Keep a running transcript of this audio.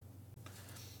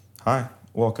Hi,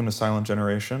 welcome to Silent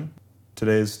Generation.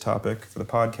 Today's topic for the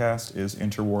podcast is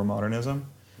Interwar Modernism.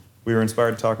 We were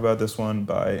inspired to talk about this one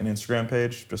by an Instagram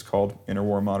page just called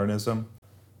Interwar Modernism.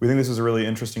 We think this is a really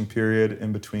interesting period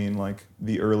in between like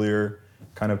the earlier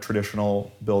kind of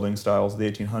traditional building styles of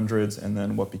the 1800s and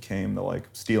then what became the like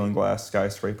steel and glass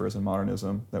skyscrapers and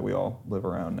modernism that we all live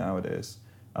around nowadays.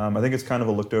 I think it's kind of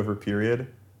a looked over period,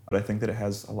 but I think that it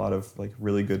has a lot of like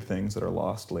really good things that are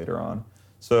lost later on.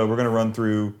 So we're going to run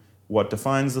through what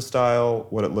defines the style,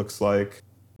 what it looks like.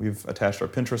 We've attached our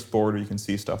Pinterest board where you can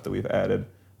see stuff that we've added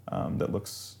that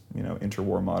looks,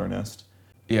 interwar modernist.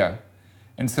 Yeah.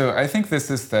 And so I think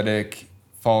this aesthetic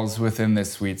falls within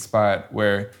this sweet spot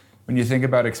where when you think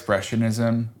about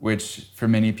expressionism, which for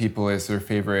many people is their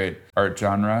favorite art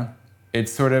genre,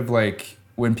 it's sort of like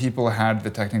when people had the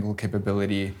technical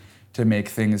capability to make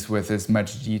things with as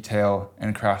much detail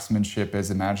and craftsmanship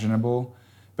as imaginable,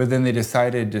 but then they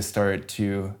decided to start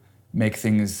to make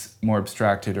things more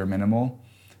abstracted or minimal.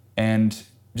 And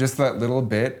just that little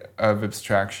bit of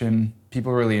abstraction,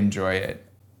 people really enjoy it.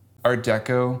 Art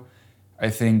Deco, I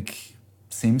think,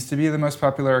 seems to be the most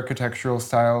popular architectural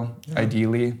style,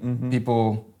 ideally. Mm-hmm.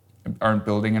 People aren't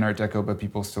building in Art Deco, but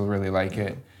people still really like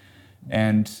it.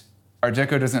 And Art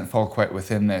Deco doesn't fall quite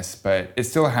within this, but it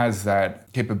still has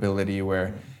that capability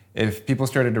where if people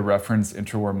started to reference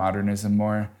interwar modernism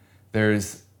more,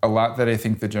 there's a lot that I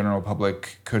think the general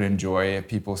public could enjoy if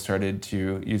people started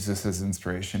to use this as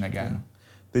inspiration again.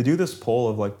 They do this poll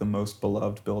of like the most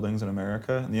beloved buildings in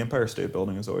America, and the Empire State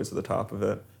Building is always at the top of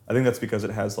it. I think that's because it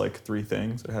has like three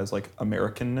things. It has like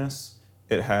Americanness,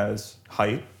 it has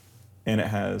height, and it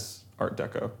has Art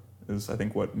Deco, is I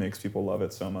think what makes people love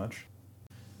it so much.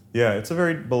 Yeah, it's a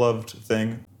very beloved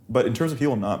thing. But in terms of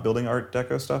people not building Art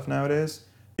Deco stuff nowadays,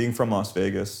 being from Las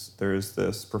Vegas, there's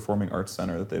this performing arts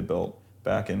center that they built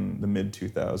back in the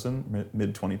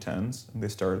mid-2010s. They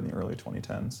started in the early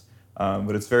 2010s.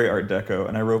 But it's very Art Deco.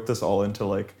 And I wrote this all into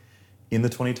like, in the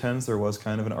 2010s, there was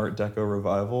kind of an Art Deco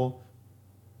revival.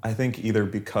 I think either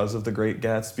because of the Great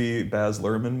Gatsby, Baz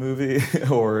Luhrmann movie,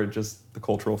 or just the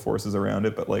cultural forces around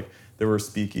it. But like, there were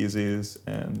speakeasies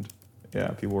and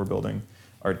people were building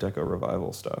Art Deco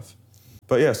revival stuff.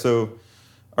 But yeah, so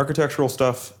architectural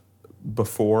stuff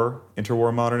before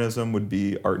interwar modernism would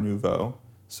be Art Nouveau.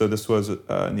 So this was in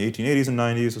the 1880s and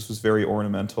 90s. This was very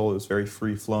ornamental. It was very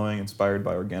free-flowing, inspired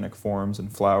by organic forms and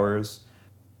flowers.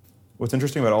 What's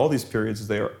interesting about all these periods is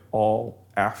they are all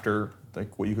after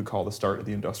like what you could call the start of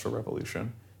the Industrial Revolution.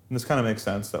 And this kind of makes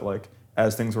sense that like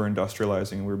as things were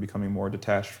industrializing, we were becoming more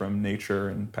detached from nature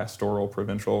and pastoral,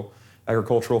 provincial,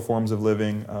 agricultural forms of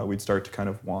living. We'd start to kind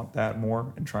of want that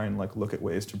more and try and like look at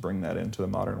ways to bring that into the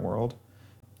modern world.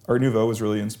 Art Nouveau was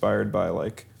really inspired by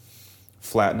like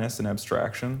flatness and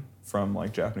abstraction from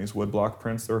like Japanese woodblock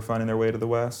prints that were finding their way to the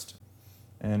West.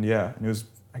 And it was,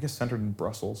 I guess, centered in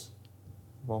Brussels,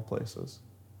 of all places.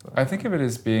 I think of it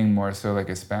as being more so like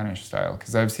a Spanish style,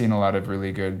 because I've seen a lot of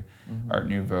really good Art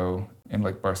Nouveau in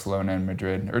like Barcelona and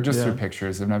Madrid, or just through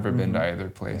pictures. I've never been to either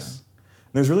place. Yeah.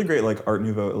 There's really great like Art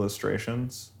Nouveau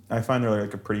illustrations. I find they're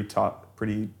like a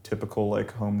pretty typical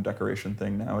like home decoration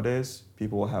thing nowadays.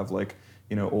 People will have like,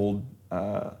 old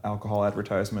alcohol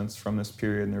advertisements from this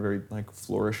period, and they're very like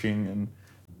flourishing, and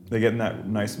they get in that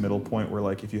nice middle point where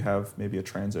like if you have maybe a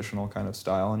transitional kind of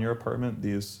style in your apartment,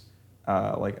 these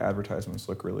like advertisements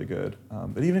look really good.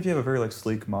 But even if you have a very like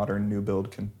sleek, modern, new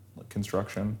build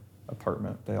construction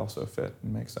apartment, they also fit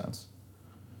and make sense.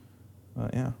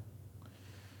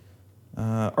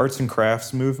 Arts and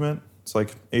crafts movement. It's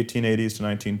like 1880s to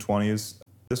 1920s.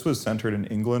 This was centered in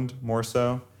England more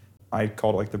so. I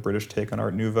called it like the British take on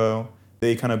Art Nouveau.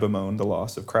 They kind of bemoaned the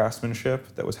loss of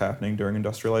craftsmanship that was happening during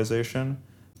industrialization.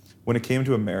 When it came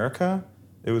to America,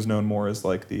 it was known more as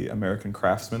like the American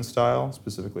craftsman style,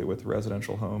 specifically with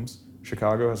residential homes.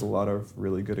 Chicago has a lot of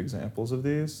really good examples of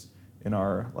these in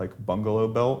our like bungalow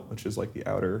belt, which is like the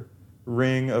outer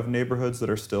ring of neighborhoods that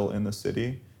are still in the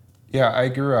city. Yeah, I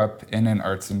grew up in an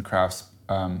arts and crafts,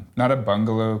 not a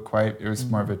bungalow quite, it was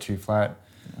more of a two-flat.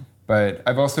 But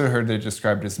I've also heard it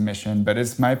described as mission, but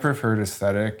it's my preferred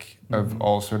aesthetic of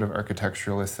all sort of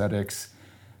architectural aesthetics.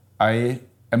 I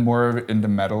am more into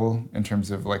metal in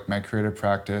terms of like my creative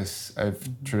practice. I've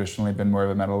traditionally been more of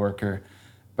a metal worker,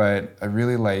 but I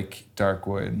really like dark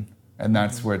wood. And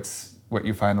that's what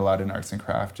you find a lot in arts and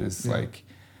craft is like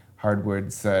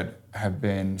hardwoods that have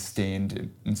been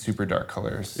stained in super dark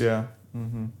colors. Yeah.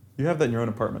 You have that in your own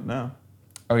apartment now.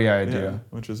 Oh yeah, I do.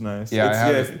 Which is nice.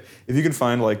 Yeah, if you can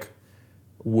find like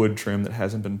wood trim that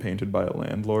hasn't been painted by a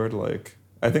landlord, like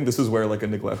I think this is where like a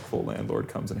neglectful landlord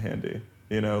comes in handy.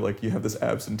 Like you have this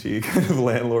absentee kind of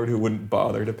landlord who wouldn't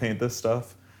bother to paint this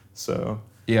stuff. So,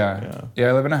 Yeah.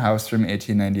 I live in a house from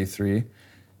 1893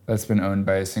 that's been owned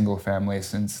by a single family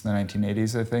since the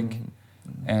 1980s, I think.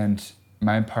 And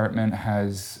my apartment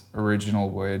has original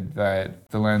wood that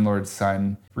the landlord's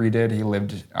son redid. He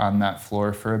lived on that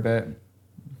floor for a bit.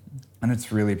 And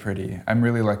it's really pretty. I'm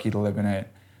really lucky to live in it.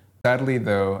 Sadly,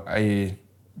 though, I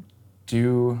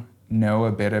do know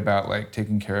a bit about like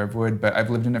taking care of wood, but I've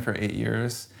lived in it for 8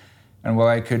 years. And while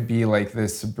I could be like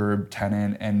this suburb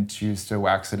tenant and choose to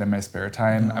wax it in my spare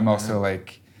time, I'm also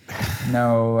like,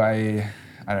 no, I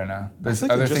don't know. There's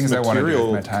other things I want to do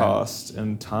with my time. Cost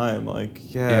and time, like,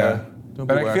 Don't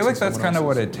but I feel like that's kind of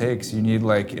what it takes. You need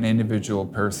like an individual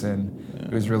person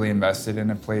who's really invested in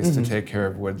a place to take care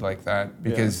of wood like that.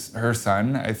 Because her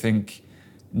son, I think,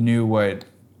 knew what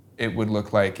it would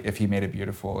look like if he made it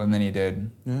beautiful, and then he did.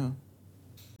 Yeah.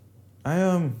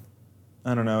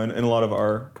 I don't know, in a lot of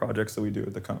our projects that we do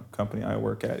at the company I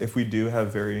work at, if we do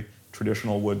have very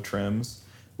traditional wood trims,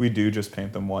 we do just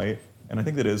paint them white. And I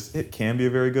think it can be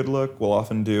a very good look. We'll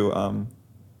often do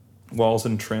walls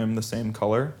and trim the same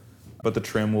color, but the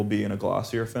trim will be in a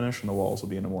glossier finish and the walls will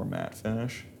be in a more matte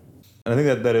finish. And I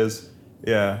think that is,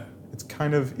 it's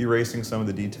kind of erasing some of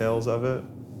the details of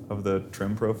the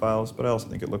trim profiles, but I also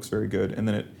think it looks very good. And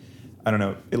then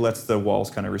it lets the walls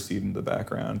kind of recede into the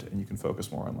background and you can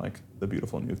focus more on like the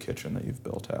beautiful new kitchen that you've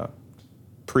built out.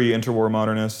 Pre-interwar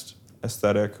modernist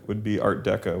aesthetic would be Art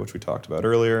Deco, which we talked about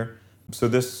earlier. So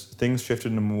things shifted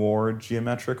into more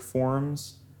geometric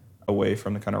forms away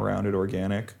from the kind of rounded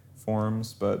organic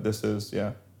forms, but this is,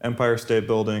 Empire State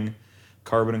Building,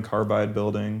 carbon and carbide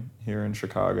building here in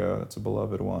Chicago. That's a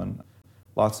beloved one.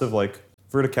 Lots of like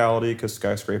verticality because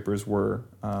skyscrapers were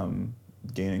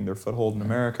gaining their foothold in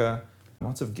America.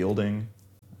 Lots of gilding.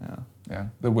 Yeah.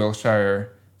 The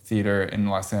Wilshire Theater in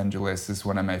Los Angeles is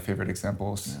one of my favorite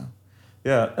examples.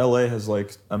 Yeah, LA has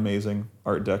like amazing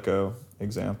Art Deco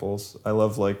examples. I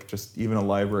love like just even a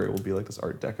library will be like this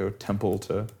Art Deco temple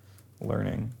to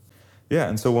learning. Yeah,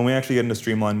 and so when we actually get into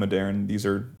Streamline Moderne, these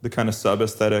are the kind of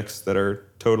sub-aesthetics that are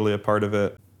totally a part of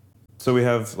it. So we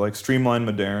have like Streamline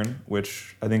Moderne,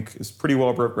 which I think is pretty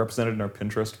well represented in our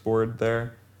Pinterest board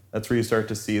there. That's where you start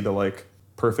to see the like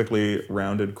perfectly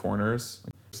rounded corners,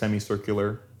 like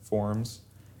semicircular forms.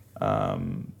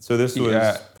 So this was...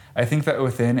 Yeah, I think that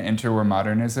within Interwar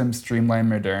Modernism, Streamline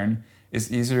Moderne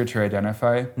is easier to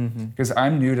identify because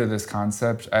I'm new to this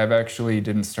concept. I've actually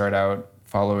didn't start out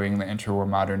following the Interwar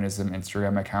Modernism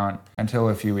Instagram account until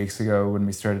a few weeks ago when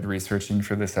we started researching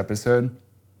for this episode.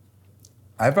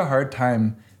 I have a hard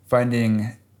time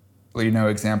finding,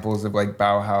 examples of like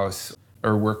Bauhaus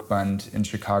or Workbund in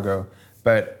Chicago,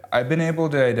 but I've been able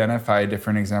to identify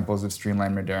different examples of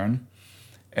Streamline Moderne,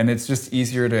 and it's just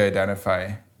easier to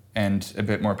identify and a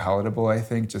bit more palatable, I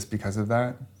think, just because of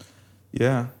that.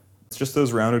 Yeah, it's just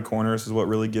those rounded corners is what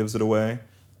really gives it away.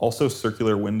 Also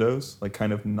circular windows, like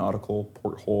kind of nautical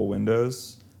porthole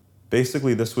windows.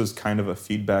 Basically, this was kind of a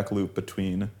feedback loop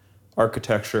between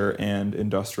architecture and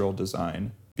industrial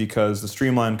design because the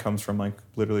streamline comes from like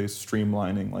literally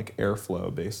streamlining like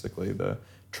airflow, basically. The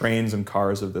trains and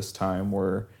cars of this time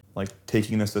were like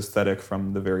taking this aesthetic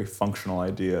from the very functional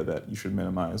idea that you should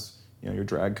minimize your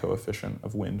drag coefficient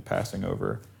of wind passing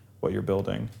over what you're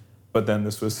building. But then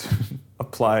this was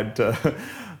applied to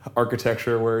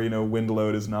architecture where, wind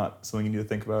load is not something you need to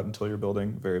think about until you're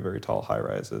building very, very tall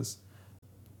high-rises.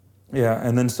 Yeah,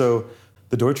 and then so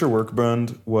the Deutscher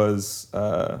Werkbund was,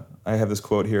 I have this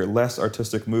quote here, less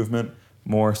artistic movement,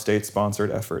 more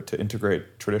state-sponsored effort to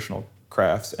integrate traditional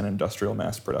crafts and industrial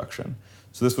mass production.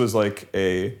 So this was like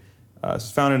this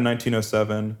was founded in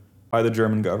 1907 by the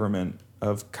German government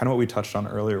of kind of what we touched on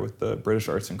earlier with the British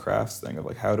arts and crafts thing of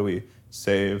like how do we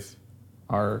save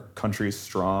our country's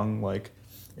strong like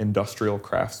industrial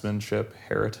craftsmanship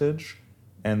heritage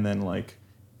and then like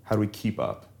how do we keep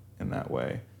up in that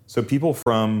way. So people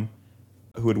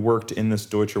who had worked in this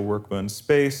Deutscher Werkbund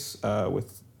space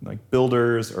with like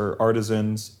builders or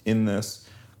artisans in this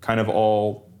kind of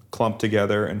all clumped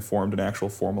together and formed an actual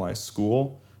formalized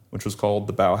school, which was called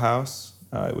the Bauhaus.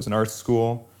 It was an art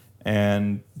school,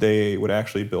 and they would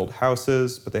actually build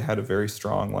houses, but they had a very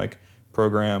strong like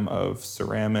program of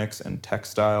ceramics and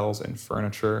textiles and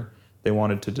furniture. They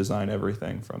wanted to design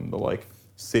everything from the like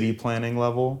city planning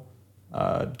level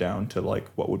down to like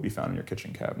what would be found in your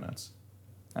kitchen cabinets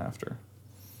after.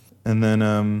 And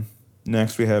then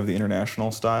next we have the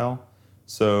international style.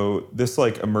 So this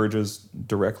like emerges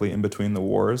directly in between the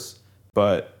wars,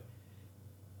 but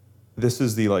this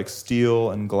is the like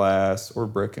steel and glass or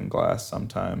brick and glass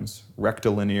sometimes,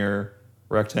 rectilinear,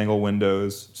 rectangle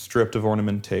windows, stripped of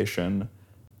ornamentation.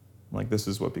 Like, this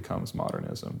is what becomes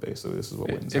modernism, basically. This is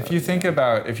what wins If out you in the think end.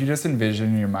 about, if you just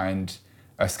envision in your mind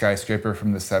a skyscraper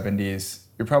from the 70s,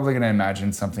 you're probably going to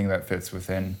imagine something that fits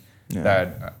within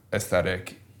that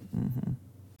aesthetic. Mm-hmm.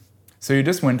 So you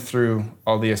just went through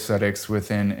all the aesthetics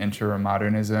within Interwar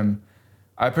Modernism.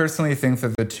 I personally think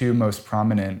that the two most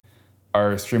prominent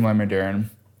are Streamline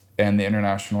Moderne and the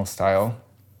International Style.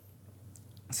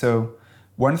 So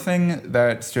one thing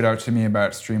that stood out to me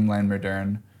about Streamline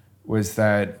Moderne was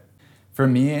that for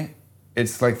me,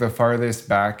 it's like the farthest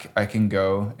back I can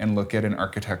go and look at an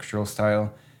architectural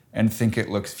style and think it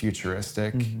looks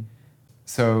futuristic. Mm-hmm.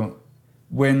 So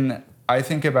when I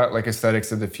think about like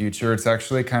aesthetics of the future, it's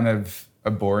actually kind of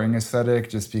a boring aesthetic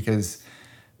just because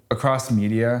across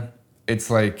media, it's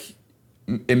like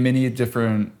in many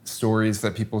different stories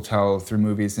that people tell through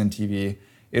movies and TV,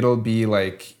 it'll be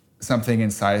like something in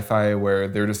sci-fi where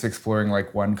they're just exploring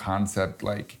like one concept,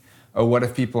 like, oh, what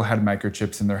if people had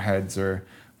microchips in their heads, or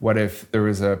what if there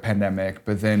was a pandemic?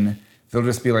 But then they'll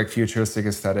just be like futuristic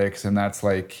aesthetics, and that's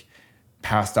like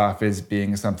passed off as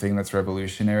being something that's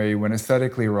revolutionary when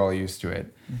aesthetically we're all used to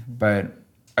it. Mm-hmm. But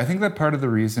I think that part of the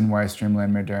reason why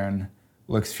Streamline Moderne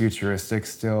looks futuristic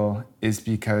still is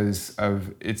because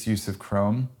of its use of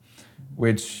chrome,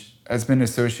 which has been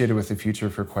associated with the future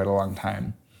for quite a long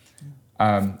time.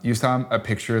 You saw a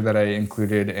picture that I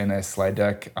included in a slide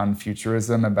deck on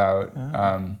futurism about,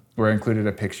 where I included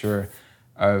a picture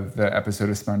of the episode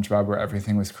of SpongeBob where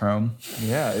everything was chrome.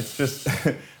 Yeah, it's just,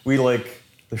 we like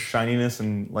the shininess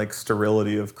and like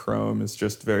sterility of chrome is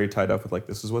just very tied up with like,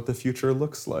 this is what the future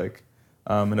looks like.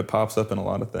 And it pops up in a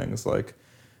lot of things. Like,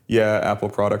 yeah, Apple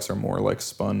products are more like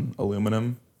spun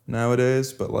aluminum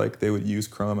nowadays, but like they would use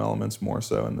chrome elements more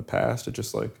so in the past. It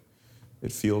just like,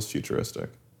 it feels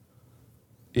futuristic.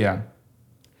 Yeah.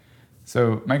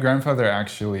 So my grandfather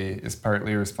actually is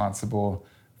partly responsible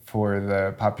for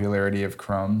the popularity of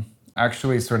chrome.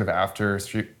 Actually, sort of after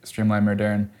Streamline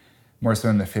Moderne, more so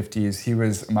in the 50s, he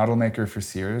was a model maker for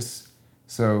Sears.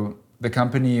 So the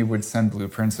company would send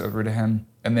blueprints over to him,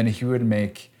 and then he would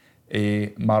make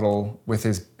a model with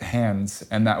his hands,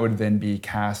 and that would then be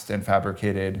cast and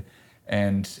fabricated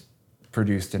and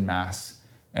produced in mass.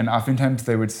 And oftentimes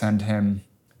they would send him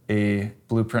a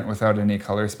blueprint without any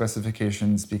color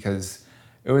specifications because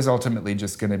it was ultimately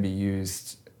just going to be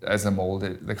used as a mold.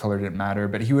 The color didn't matter,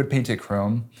 but he would paint it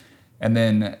chrome, and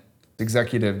then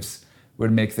executives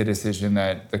would make the decision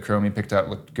that the chrome he picked out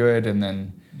looked good, and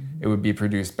then it would be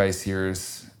produced by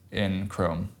Sears in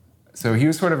chrome. So he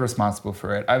was sort of responsible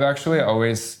for it. I've actually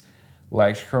always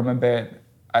liked chrome a bit.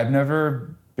 I've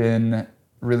never been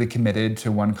really committed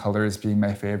to one color as being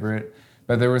my favorite,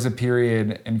 but there was a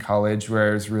period in college where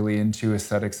I was really into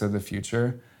aesthetics of the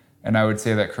future, and I would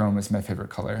say that chrome was my favorite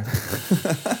color.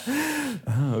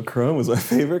 Oh, chrome was my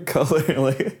favorite color.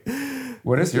 Like,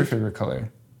 what is your favorite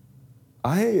color?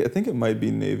 I think it might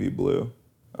be navy blue.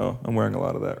 Oh, I'm wearing a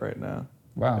lot of that right now.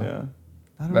 Wow. Yeah.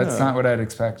 I don't That's know. not what I'd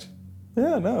expect.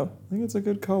 Yeah, no. I think it's a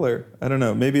good color. I don't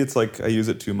know. Maybe it's like I use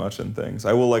it too much in things.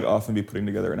 I will like often be putting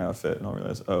together an outfit and I'll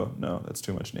realize, oh, no, that's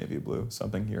too much navy blue.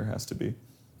 Something here has to be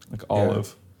like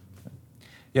olive.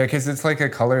 Yeah, because it's like a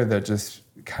color that just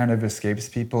kind of escapes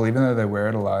people, even though they wear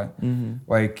it a lot. Mm-hmm.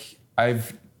 Like,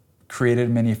 I've created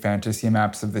many fantasy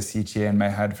maps of the CTA in my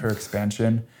head for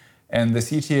expansion, and the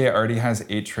CTA already has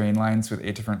 8 train lines with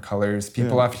 8 different colors.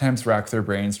 People oftentimes rack their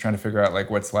brains trying to figure out like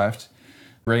what's left.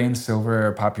 Gray and silver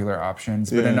are popular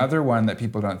options, but another one that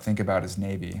people don't think about is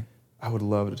navy. I would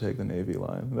love to take the navy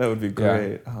line. That would be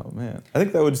great. Yeah. Oh, man. I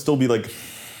think that would still be like,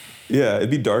 yeah,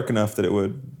 it'd be dark enough that it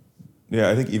would,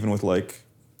 I think even with like,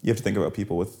 you have to think about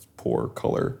people with poor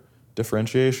color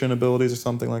differentiation abilities or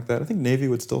something like that. I think navy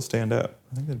would still stand out.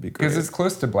 I think that'd be great. Because it's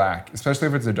close to black, especially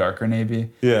if it's a darker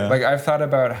navy. Yeah. Like, I've thought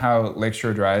about how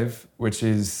Lakeshore Drive, which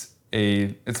is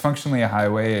it's functionally a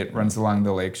highway. It runs along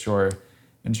the lakeshore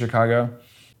in Chicago.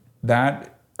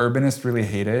 That urbanists really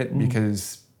hate it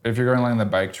because if you're going along the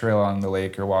bike trail along the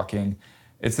lake or walking,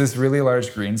 it's this really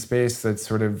large green space that's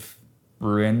sort of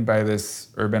ruined by this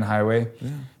urban highway. Yeah.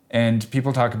 And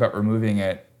people talk about removing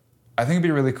it. I think it'd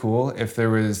be really cool if there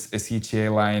was a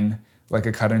CTA line, like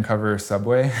a cut and cover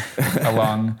subway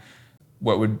along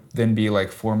what would then be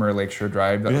like former Lakeshore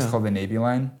Drive. That was called the Navy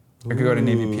Line. It could go to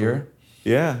Navy Pier.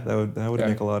 Yeah, that would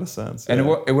make a lot of sense. And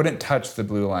it wouldn't touch the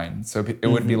blue line, so it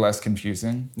would be less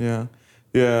confusing. Yeah.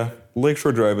 Yeah,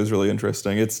 Lakeshore Drive is really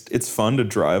interesting. It's fun to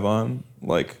drive on,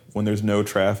 like when there's no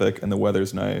traffic and the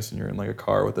weather's nice and you're in like a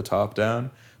car with the top down,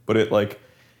 but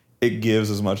it gives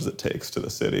as much as it takes to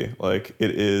the city. Like it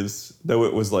is, though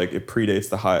it was like it predates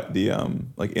the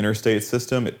like interstate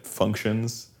system. It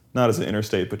functions not as an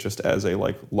interstate, but just as a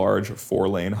like large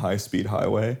 4-lane high-speed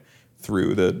highway,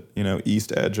 through the,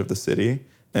 east edge of the city,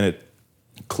 and it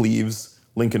cleaves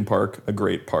Lincoln Park, a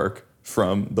great park,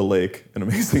 from the lake, an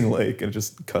amazing lake, and it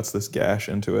just cuts this gash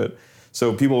into it.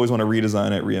 So people always want to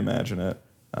redesign it, reimagine it.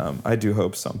 I do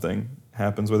hope something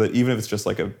happens with it, even if it's just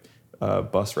like a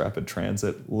bus rapid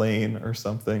transit lane or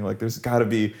something. Like there's got to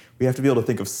be, we have to be able to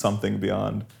think of something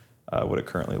beyond what it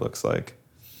currently looks like.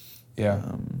 Yeah.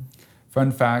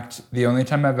 Fun fact, the only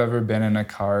time I've ever been in a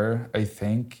car,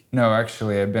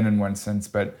 actually I've been in one since,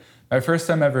 but my first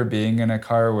time ever being in a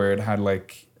car where it had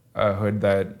like a hood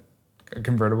a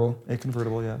convertible. A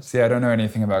convertible, yes. See, I don't know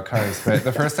anything about cars, but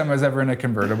the first time I was ever in a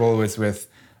convertible was with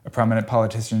a prominent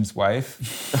politician's wife.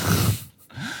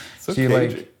 So she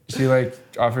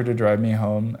offered to drive me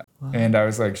home, and I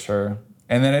was like, sure.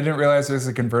 And then I didn't realize it was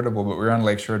a convertible, but we were on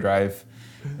Lakeshore Drive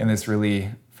in this really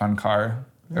fun car.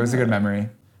 It was a good memory.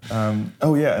 And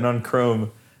on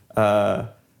Chrome,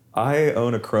 I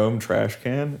own a Chrome trash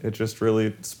can. It just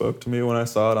really spoke to me when I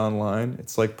saw it online.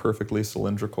 It's like perfectly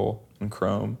cylindrical in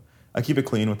Chrome. I keep it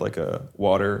clean with like a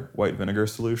white vinegar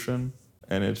solution,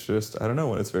 and it's just, I don't know,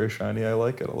 when it's very shiny, I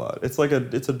like it a lot. It's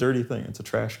it's a dirty thing. It's a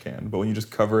trash can, but when you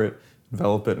just cover it,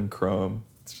 envelop it in Chrome,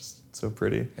 it's just so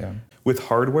pretty. Yeah. With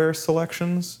hardware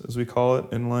selections, as we call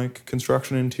it in like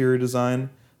construction interior design,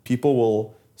 people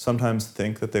will sometimes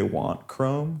think that they want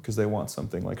Chrome because they want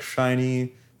something like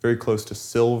shiny, very close to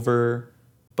silver.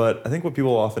 But I think what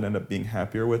people often end up being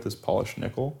happier with is polished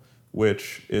nickel,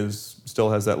 which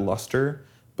still has that luster,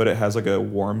 but it has like a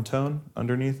warm tone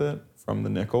underneath it from the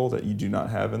nickel that you do not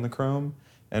have in the Chrome.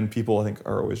 And people, I think,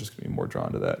 are always just going to be more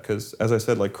drawn to that because, as I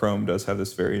said, like Chrome does have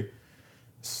this very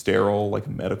sterile, like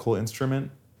medical instrument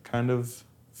kind of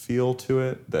feel to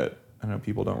it that I know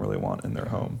people don't really want in their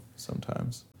home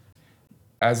sometimes.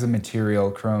 As a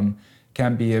material, Chrome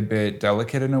can be a bit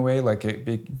delicate in a way, like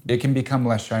it can become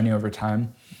less shiny over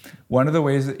time. One of the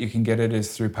ways that you can get it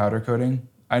is through powder coating.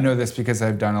 I know this because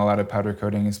I've done a lot of powder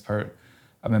coating as part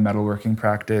of my metalworking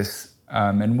practice.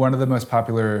 And one of the most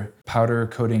popular powder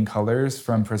coating colors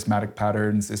from prismatic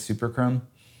patterns is superchrome.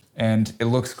 And it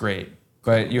looks great,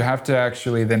 but you have to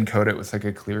actually then coat it with like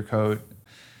a clear coat.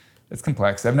 It's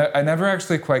complex. I never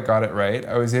actually quite got it right.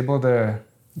 I was able to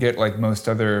get like most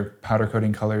other powder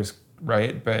coating colors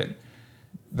right, but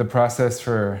the process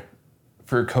for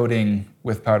coating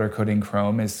with powder coating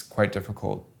chrome is quite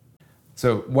difficult.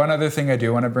 So one other thing I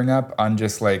do want to bring up on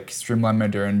just like Streamline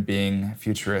Moderne being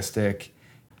futuristic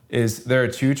is there are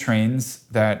two trains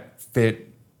that fit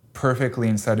perfectly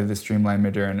inside of the Streamline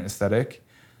Moderne aesthetic.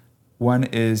 One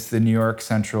is the New York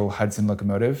Central Hudson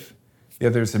locomotive. The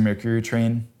other is the Mercury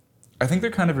train. I think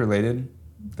they're kind of related.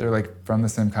 They're like from the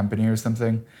same company or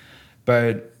something,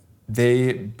 but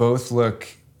they both look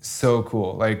so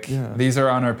cool. Like These are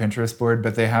on our Pinterest board,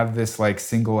 but they have this like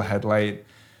single headlight,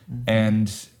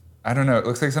 and I don't know. It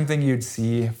looks like something you'd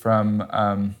see from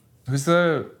who's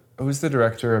the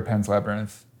director of Pan's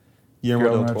Labyrinth?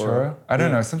 Guillermo del Toro. I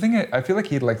don't know. Something I feel like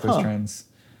he'd like those trains.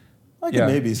 I could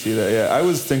maybe see that. Yeah, I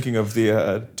was thinking of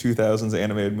the 2000s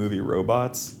animated movie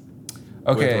Robots.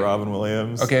 Okay. With Robin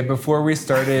Williams. Okay, before we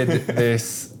started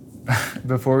this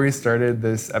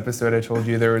episode, I told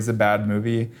you there was a bad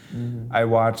movie I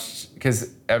watched,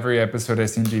 because every episode I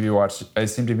seem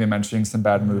to be mentioning some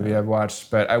bad movie I've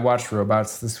watched, but I watched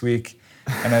Robots this week,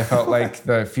 and I felt like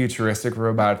the futuristic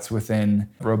robots within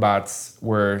Robots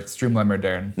were Streamline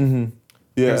Moderne. Mm-hmm.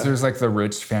 Yeah. Because there's like the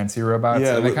rich, fancy robots,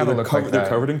 and they kind of look like that. They're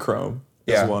covered in chrome.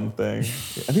 Is one thing.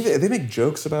 I think they make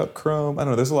jokes about chrome. I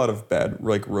don't know. There's a lot of bad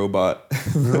like robot.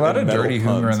 There's a lot of dirty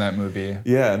humor in that movie.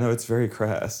 Yeah, no, it's very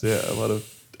crass. Yeah, a lot of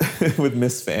with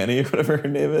Miss Fanny, whatever her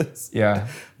name is. Yeah.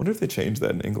 I wonder if they changed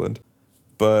that in England.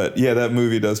 But yeah, that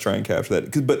movie does try and capture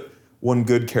that. But one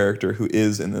good character who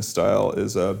is in this style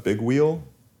is Big Wheel.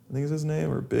 I think is his name,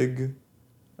 or Big.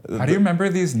 How do you remember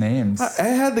these names? I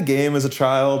had the game as a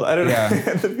child. I don't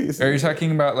know. Yeah. Are you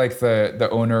talking about like the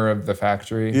owner of the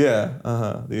factory? Yeah.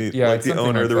 The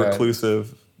owner, the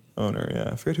reclusive owner.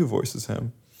 Yeah. I forget who voices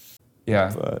him.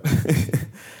 Yeah. But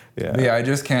yeah, I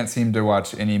just can't seem to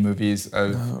watch any movies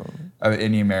of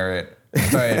any merit.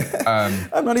 But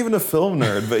I'm not even a film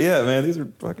nerd, but yeah, man, these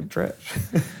are fucking trash.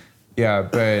 Yeah,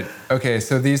 but okay,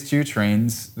 so these two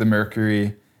trains, the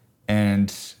Mercury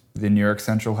and the New York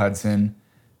Central Hudson,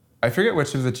 I forget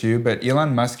which of the two, but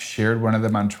Elon Musk shared one of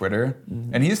them on Twitter,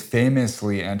 and he's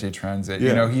famously anti-transit. Yeah.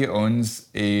 You know, he owns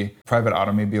a private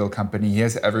automobile company. He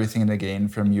has everything to gain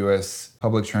from U.S.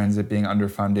 public transit being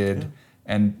underfunded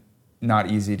and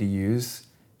not easy to use.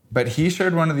 But he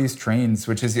shared one of these trains,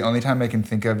 which is the only time I can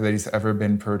think of that he's ever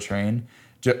been pro-train,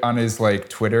 on his like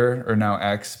Twitter, or now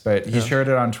X, but he shared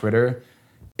it on Twitter.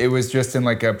 It was just in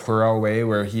like a plural way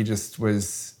where he just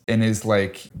was in his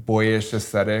like boyish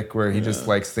aesthetic where he just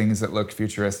likes things that look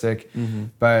futuristic. Mm-hmm.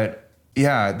 But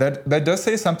yeah, that does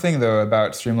say something though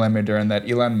about Streamline Moderne, that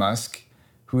Elon Musk,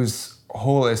 whose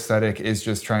whole aesthetic is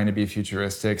just trying to be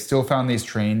futuristic, still found these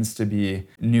trains to be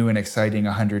new and exciting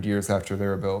 100 years after they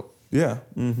were built. Yeah.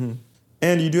 Mm-hmm.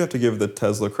 And you do have to give the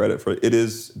Tesla credit for it. It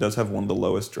does have one of the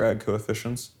lowest drag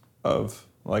coefficients of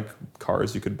like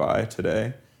cars you could buy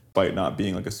today, despite not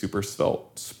being like a super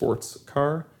svelte sports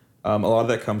car. A lot of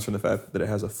that comes from the fact that it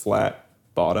has a flat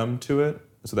bottom to it,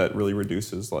 so that really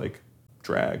reduces like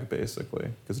drag basically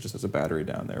because it just has a battery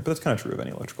down there. But that's kind of true of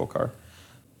any electrical car.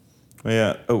 But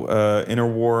yeah.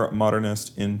 Interwar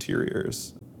Modernist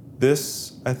interiors.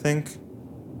 This, I think,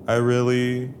 I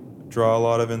really draw a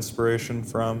lot of inspiration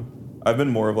from. I've been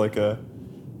more of like I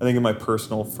think in my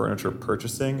personal furniture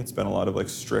purchasing, it's been a lot of like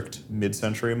strict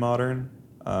mid-century modern,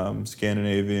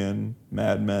 Scandinavian,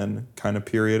 Mad Men kind of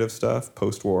period of stuff,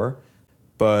 post-war.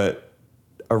 But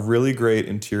a really great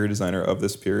interior designer of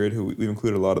this period, who we've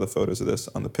included a lot of the photos of this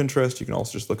on the Pinterest, you can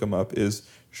also just look him up, is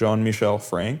Jean-Michel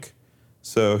Frank.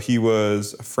 So he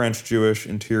was a French-Jewish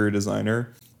interior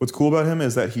designer. What's cool about him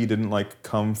is that he didn't like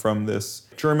come from this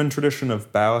German tradition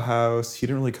of Bauhaus. He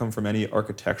didn't really come from any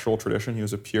architectural tradition. He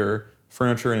was a pure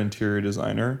furniture and interior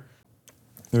designer.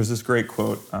 There's this great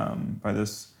quote by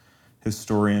this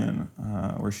historian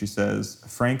where she says,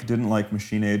 "Frank didn't like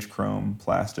machine-age chrome,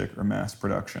 plastic, or mass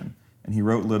production, and he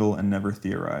wrote little and never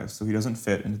theorized, so he doesn't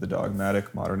fit into the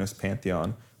dogmatic modernist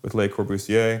pantheon with Le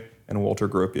Corbusier and Walter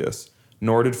Gropius,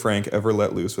 nor did Frank ever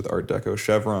let loose with Art Deco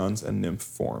chevrons and nymph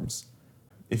forms."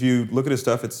 If you look at his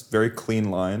stuff, it's very clean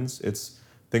lines. It's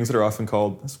things that are often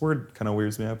called, this word kind of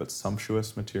weirds me out, but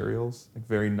sumptuous materials, like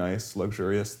very nice,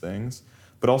 luxurious things,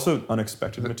 but also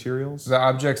unexpected materials. The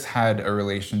objects had a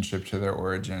relationship to their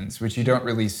origins, which you don't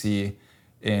really see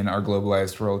in our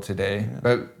globalized world today. Yeah.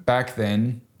 But back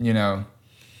then,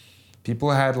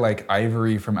 people had like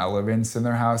ivory from elephants in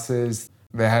their houses.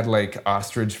 They had like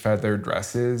ostrich feather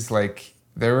dresses. Like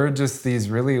there were just these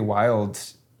really wild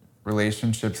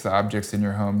relationships the objects in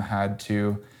your home had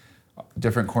to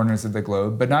different corners of the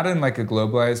globe, but not in like a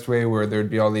globalized way where there'd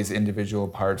be all these individual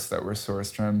parts that were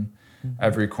sourced from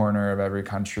every corner of every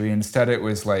country. Instead, it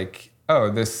was like, oh,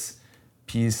 this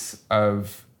piece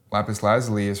of lapis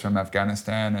lazuli is from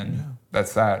Afghanistan, and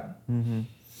that's that. Mm-hmm.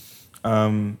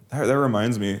 That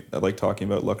reminds me, I like talking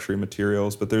about luxury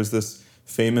materials, but there's this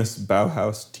famous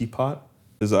Bauhaus teapot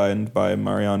designed by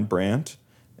Marianne Brandt,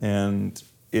 and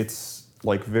it's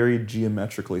like very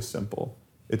geometrically simple.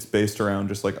 It's based around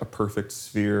just like a perfect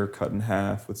sphere cut in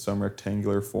half with some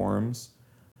rectangular forms.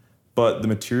 But the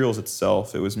materials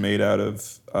itself, it was made out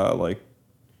of like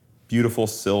beautiful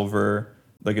silver.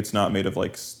 Like it's not made of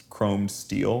like chromed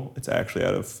steel. It's actually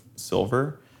out of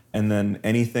silver. And then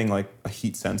anything like a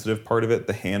heat sensitive part of it,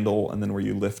 the handle, and then where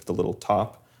you lift the little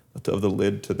top of the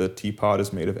lid to the teapot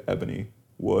is made of ebony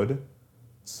wood.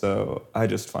 So I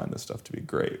just find this stuff to be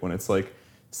great when it's like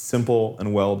simple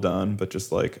and well done, but just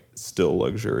like still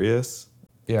luxurious.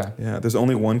 Yeah. Yeah. There's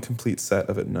only one complete set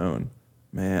of it known.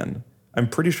 Man, I'm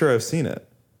pretty sure I've seen it.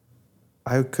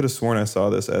 I could have sworn I saw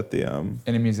this at the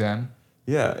in a museum.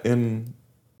 Yeah, in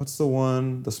what's the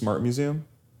one? The Smart Museum.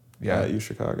 Yeah, at U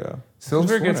Chicago.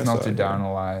 Silver gets melted down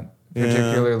a lot,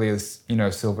 particularly as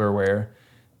silverware,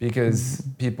 because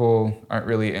people aren't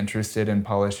really interested in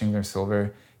polishing their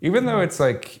silver, even though it's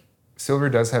like. Silver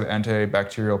does have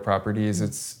antibacterial properties.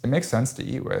 It makes sense to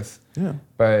eat with. Yeah.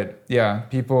 But yeah,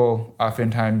 people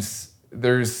oftentimes,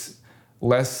 there's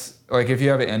less, like if you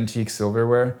have antique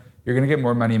silverware, you're going to get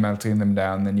more money melting them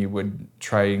down than you would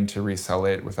trying to resell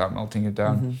it without melting it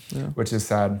down, which is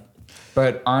sad.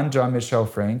 But on Jean-Michel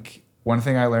Frank, one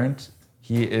thing I learned,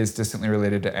 he is distantly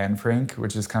related to Anne Frank,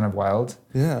 which is kind of wild.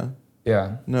 Yeah.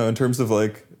 Yeah. No, in terms of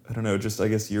like, I don't know, just I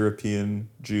guess European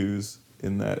Jews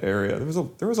in that area.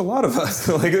 There was a lot of us.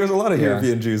 Like there was a lot of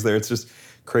European Jews there. It's just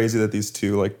crazy that these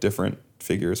two like different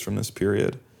figures from this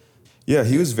period. Yeah,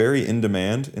 he was very in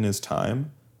demand in his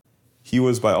time. He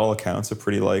was by all accounts a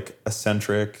pretty like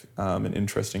eccentric and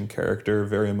interesting character,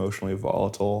 very emotionally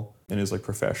volatile in his like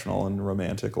professional and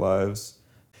romantic lives.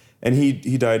 And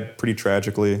he died pretty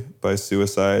tragically by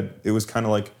suicide. It was kind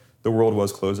of like the world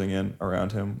was closing in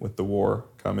around him with the war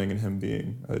coming and him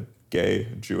being a gay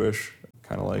Jewish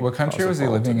kind of like. What country was he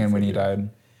living in when he died?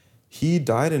 He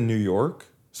died in New York,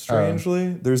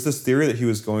 strangely. There's this theory that he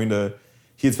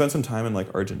had spent some time in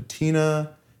like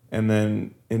Argentina, and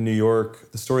then in New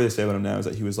York, the story they say about him now is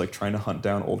that he was like trying to hunt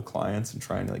down old clients and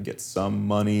trying to like get some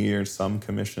money or some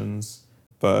commissions.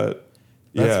 But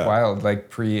that's wild. Like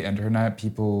pre-internet,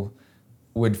 people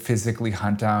would physically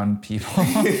hunt down people.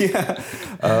 Yeah.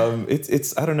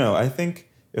 It's I don't know. I think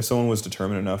if someone was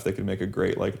determined enough, they could make a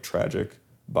great like tragic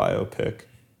biopic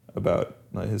about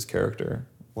his character.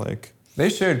 Like They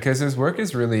should, because his work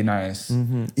is really nice.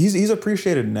 he's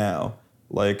appreciated now.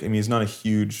 Like, I mean, he's not a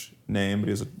huge name, but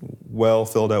he has a well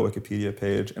filled out Wikipedia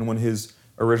page. And when his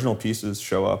original pieces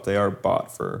show up, they are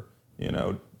bought for,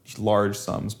 large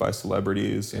sums by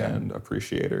celebrities and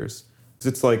appreciators.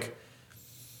 It's like,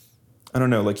 I don't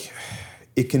know, like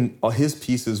his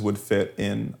pieces would fit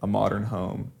in a modern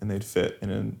home and they'd fit in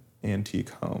an antique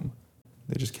home.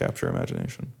 They just capture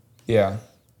imagination. Yeah.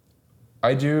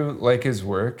 I do like his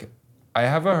work. I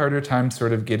have a harder time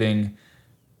sort of getting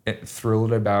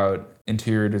thrilled about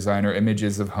interior design or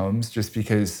images of homes just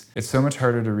because it's so much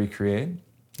harder to recreate.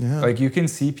 Yeah. Like you can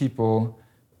see people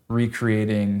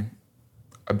recreating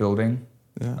a building.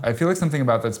 Yeah. I feel like something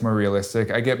about that's more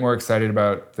realistic. I get more excited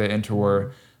about the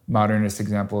interwar modernist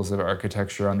examples of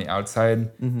architecture on the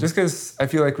outside just because I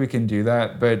feel like we can do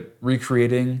that. But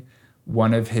recreating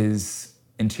one of his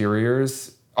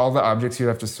interiors, all the objects you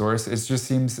have to source, it just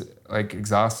seems like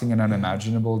exhausting and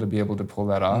unimaginable to be able to pull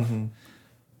that off.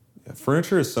 Yeah,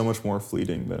 furniture is so much more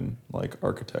fleeting than like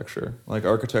architecture. Like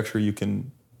architecture, you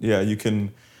can,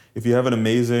 if you have an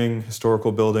amazing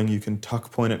historical building, you can tuck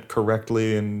point it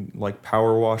correctly and like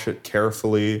power wash it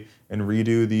carefully and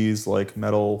redo these like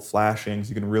metal flashings.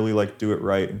 You can really like do it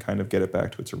right and kind of get it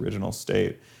back to its original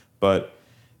state. But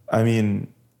I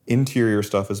mean, interior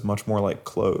stuff is much more like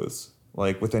clothes.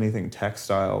 Like with anything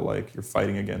textile, like you're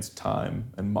fighting against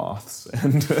time and moths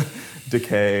and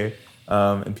decay.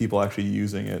 And people actually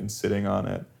using it and sitting on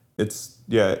it.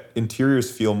 Interiors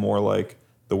feel more like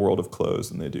the world of clothes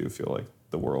than they do feel like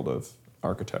the world of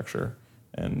architecture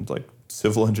and like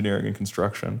civil engineering and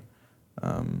construction.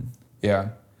 Yeah.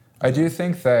 I do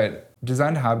think that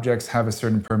designed objects have a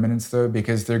certain permanence though,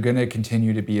 because they're going to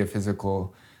continue to be a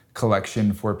physical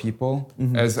collection for people.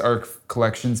 As our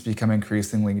collections become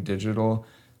increasingly digital,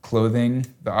 clothing,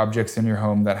 the objects in your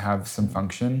home that have some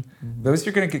function, those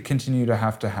you're going to continue to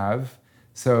have.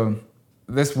 So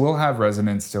this will have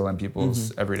resonance still in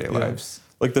people's everyday lives.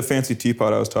 Like the fancy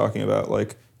teapot I was talking about,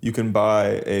 like you can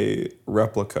buy a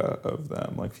replica of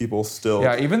them. Like people still...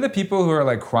 Yeah, even the people who are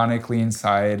like chronically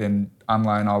inside and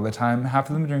online all the time, half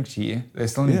of them drink tea. They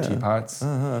still need teapots.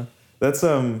 That's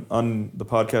on the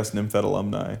podcast Nymphet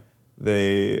Alumni.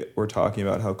 They were talking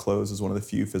about how clothes is one of the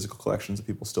few physical collections that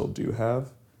people still do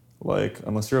have. Like,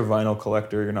 unless you're a vinyl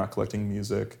collector, you're not collecting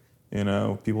music.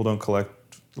 People don't collect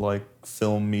like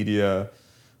film media,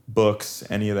 books,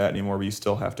 any of that anymore, but you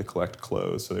still have to collect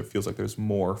clothes. So it feels like there's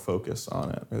more focus on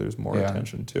it, or there's more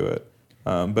attention to it.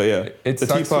 The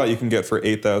teapot you can get for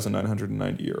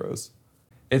 8,990 euros.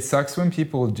 It sucks when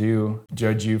people do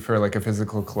judge you for like a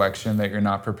physical collection that you're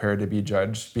not prepared to be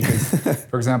judged. Because,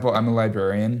 for example, I'm a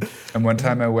librarian, and one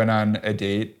time I went on a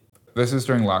date. This was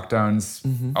during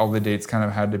lockdowns. All the dates kind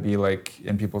of had to be like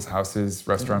in people's houses.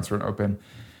 Restaurants weren't open.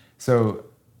 So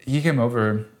he came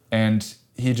over and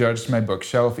he judged my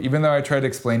bookshelf, even though I tried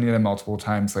explaining to him multiple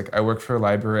times, like I work for a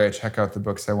library, I check out the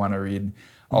books I want to read.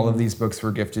 All of these books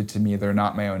were gifted to me. They're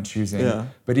not my own choosing. Yeah.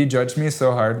 But he judged me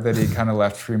so hard that he kind of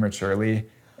left prematurely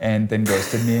and then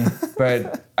ghosted me.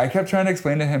 But I kept trying to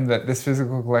explain to him that this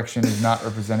physical collection is not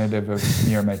representative of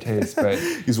me or my taste. But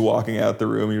he's walking out the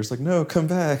room and you're just like, no, come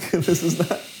back. This is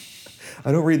not,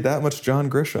 I don't read that much John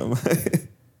Grisham.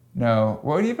 No,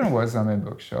 what even was on my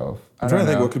bookshelf? I'm trying to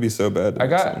think what could be so bad.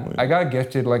 I got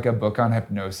gifted like a book on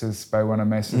hypnosis by one of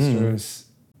my sisters.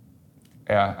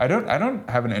 Yeah, I don't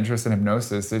have an interest in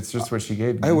hypnosis. It's just what she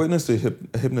gave me. I witnessed a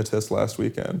hypnotist last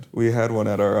weekend. We had one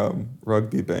at our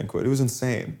rugby banquet. It was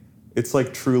insane. It's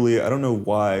like truly, I don't know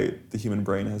why the human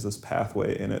brain has this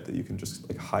pathway in it that you can just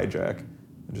like hijack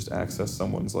and just access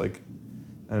someone's like,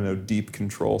 I don't know, deep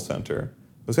control center.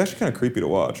 It was actually kind of creepy to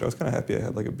watch. I was kind of happy I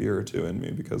had like a beer or two in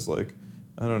me because like,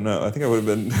 I don't know. I think I would have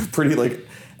been pretty like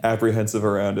apprehensive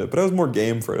around it, but I was more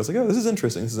game for it. I was like, oh, this is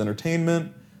interesting. This is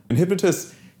entertainment. And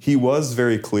hypnotist, he was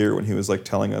very clear when he was like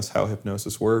telling us how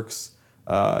hypnosis works.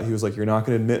 He was like, you're not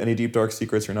going to admit any deep, dark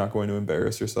secrets. You're not going to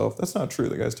embarrass yourself. That's not true.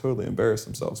 The guys totally embarrassed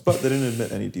themselves, but they didn't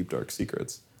admit any deep, dark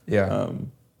secrets. Yeah.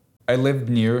 I lived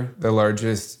near the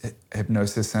largest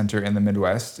hypnosis center in the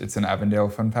Midwest. It's in Avondale,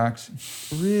 fun fact.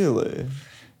 Really?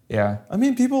 Yeah. I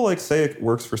mean, people like say it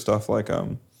works for stuff like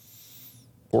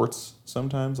sports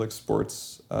sometimes, like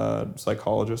sports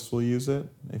psychologists will use it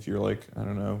if you're like, I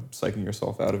don't know, psyching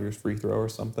yourself out of your free throw or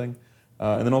something.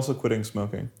 And then also quitting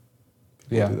smoking.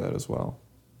 People do that as well.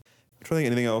 I'm trying to think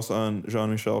anything else on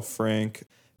Jean-Michel Frank.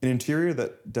 An interior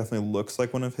that definitely looks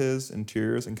like one of his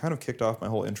interiors and kind of kicked off my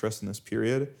whole interest in this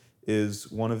period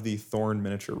is one of the Thorn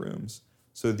miniature rooms.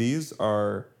 So these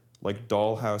are like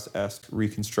dollhouse-esque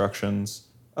reconstructions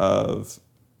of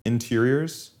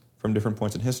interiors from different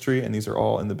points in history, and these are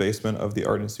all in the basement of the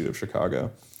Art Institute of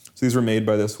Chicago. So these were made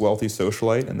by this wealthy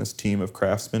socialite and this team of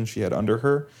craftsmen she had under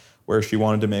her, where she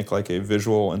wanted to make like a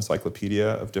visual encyclopedia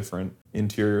of different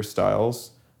interior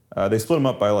styles. They split them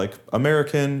up by like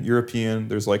American, European,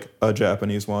 there's like a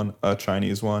Japanese one, a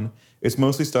Chinese one. It's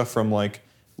mostly stuff from like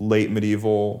late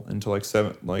medieval into like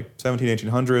 17,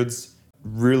 1800s.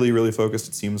 Really, really focused,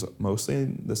 it seems, mostly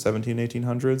in the 17,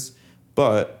 1800s.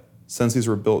 But since these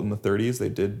were built in the 30s, they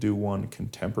did do one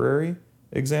contemporary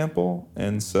example.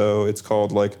 And so it's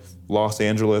called like Los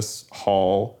Angeles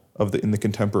Hall in the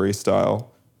contemporary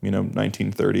style,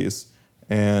 1930s.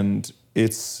 And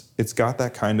it's got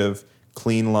that kind of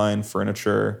clean line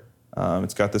furniture.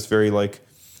 It's got this very like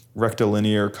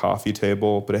rectilinear coffee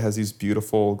table, but it has these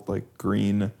beautiful like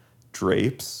green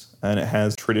drapes, and it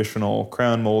has traditional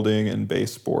crown molding and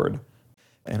baseboard.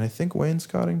 And I think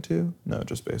wainscoting too. No,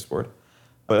 just baseboard.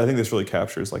 But I think this really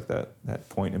captures like that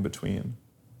point in between.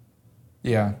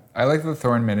 Yeah, I like the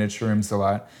Thorn miniature rooms a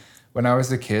lot. When I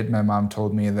was a kid, my mom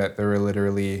told me that there were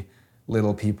literally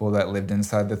little people that lived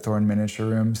inside the Thorn miniature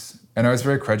rooms. And I was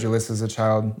very credulous as a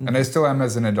child, and I still am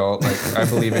as an adult. Like, I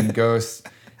believe in ghosts,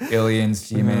 aliens,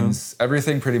 demons,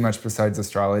 everything pretty much besides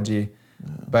astrology.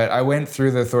 But I went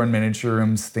through the Thorn miniature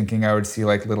rooms thinking I would see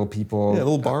like little people,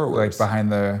 little borrowers, like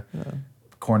behind the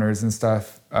corners and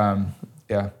stuff.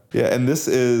 Yeah, and this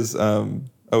is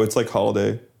it's like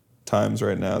holiday times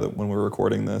right now that when we're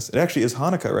recording this. It actually is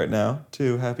Hanukkah right now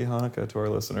too. Happy Hanukkah to our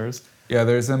listeners. Yeah,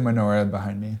 there's a menorah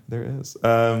behind me. There is.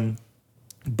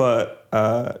 But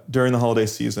during the holiday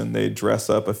season, they dress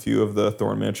up a few of the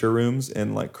Thorn miniature rooms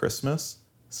in like Christmas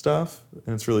stuff,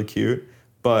 and it's really cute.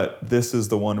 But this is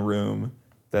the one room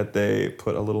that they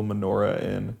put a little menorah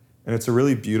in, and it's a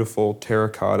really beautiful not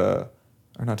terracotta,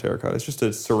 it's just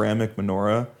a ceramic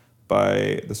menorah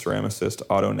by the ceramicist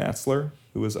Otto Natzler,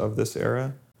 who was of this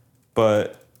era.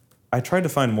 But I tried to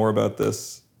find more about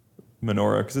this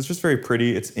menorah because it's just very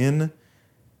pretty. It's in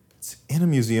a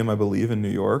museum, I believe, in New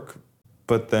York,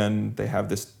 but then they have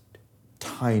this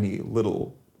tiny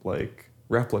little like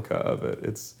replica of it.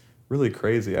 It's really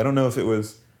crazy. I don't know if it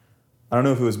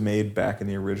was made back in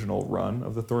the original run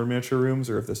of the Thorn miniature rooms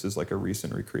or if this is like a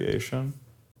recent recreation,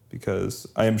 because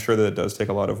I am sure that it does take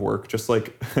a lot of work, just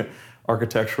like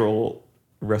architectural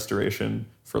restoration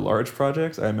for large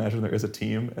projects. I imagine there is a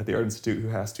team at the Art Institute who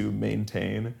has to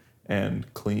maintain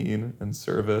and clean and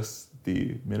service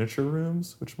the miniature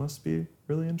rooms, which must be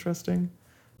really interesting.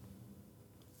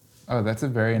 Oh, that's a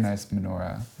very nice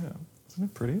menorah. Yeah, isn't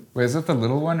it pretty? Wait, is it the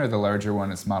little one or the larger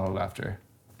one it's modeled after?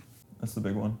 That's the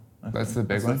big one. That's the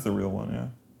big one? That's the real one,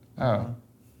 yeah. Oh.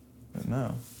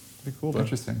 No. Pretty cool, though.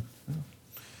 Interesting. Yeah.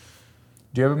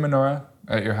 Do you have a menorah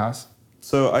at your house?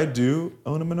 So I do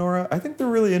own a menorah. I think they're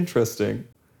really interesting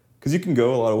because you can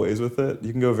go a lot of ways with it.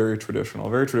 You can go very traditional.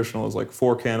 Very traditional is like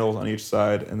 4 candles on each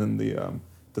side, and then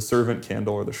the servant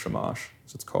candle, or the shamash,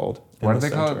 as it's called. Why do they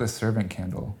call it the servant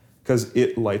candle? Because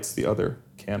it lights the other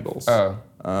candles. Oh.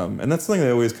 And that's something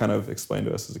they always kind of explained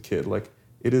to us as a kid. Like,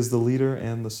 it is the leader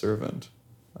and the servant,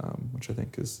 which I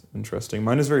think is interesting.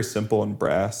 Mine is very simple and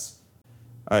brass.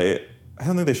 I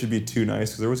don't think they should be too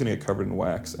nice because they're always going to get covered in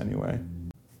wax anyway.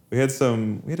 We had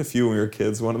a few when we were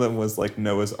kids. One of them was like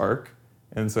Noah's Ark,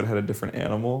 and so it had a different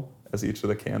animal as each of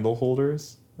the candle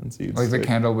holders. And so the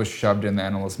candle was shoved in the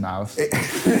animal's mouth?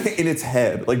 In its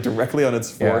head, like directly on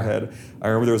its forehead. Yeah. I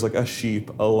remember there was like a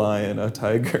sheep, a lion, a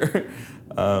tiger.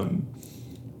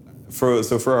 For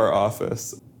our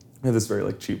office, we have this very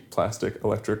like cheap plastic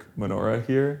electric menorah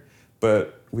here,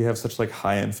 but we have such like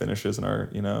high-end finishes in our,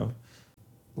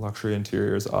 luxury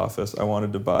interiors office. I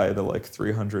wanted to buy the like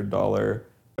 $300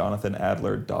 Jonathan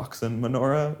Adler Dachshund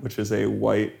menorah, which is a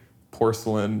white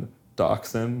porcelain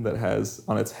dachshund that has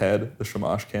on its head the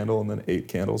shamash candle and then 8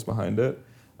 candles behind it.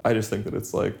 I just think that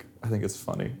it's like, I think it's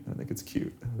funny. I think it's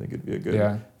cute. I think it'd be a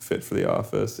good fit for the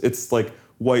office. It's like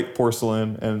white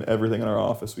porcelain, and everything in our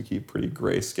office we keep pretty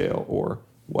grayscale or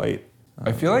white.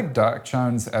 I feel like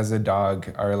dachshunds as a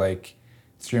dog are like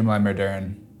streamlined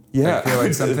modern. Yeah, I feel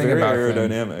like something very about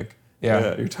aerodynamic.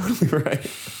 Yeah, you're totally right.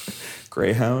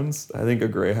 Greyhounds. I think a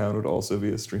greyhound would also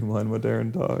be a streamlined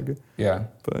modern dog. Yeah.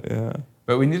 But yeah.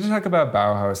 But we need to talk about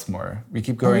Bauhaus more. We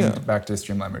keep going back to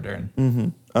streamlined modern.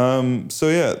 Mm-hmm. So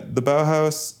yeah, the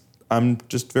Bauhaus, I'm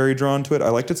just very drawn to it. I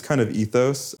liked its kind of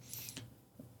ethos.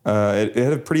 It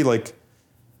had a pretty like,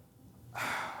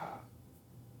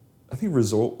 I think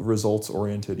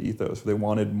results-oriented ethos. They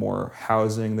wanted more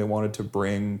housing. They wanted to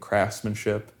bring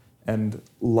craftsmanship and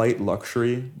light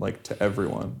luxury like to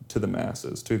everyone, to the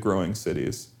masses, to growing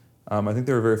cities. I think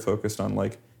they were very focused on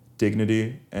like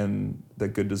dignity and that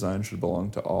good design should belong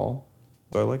to all.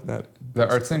 So I like that. The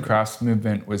arts and crafts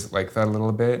movement was like that a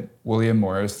little bit. William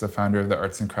Morris, the founder of the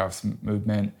arts and crafts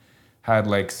movement, had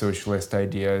like socialist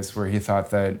ideas where he thought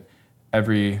that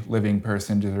every living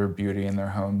person deserved beauty in their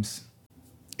homes.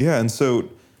 Yeah, and so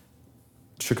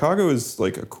Chicago is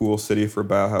like a cool city for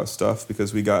Bauhaus stuff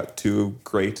because we got two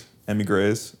great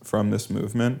emigres from this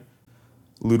movement.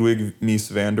 Ludwig Mies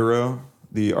van der Rohe,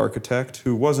 the architect,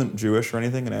 who wasn't Jewish or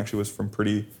anything and actually was from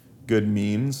pretty good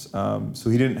means. So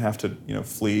he didn't have to,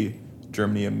 flee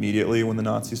Germany immediately when the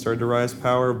Nazis started to rise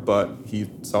power, but he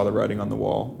saw the writing on the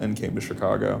wall and came to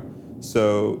Chicago.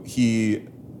 So he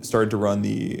started to run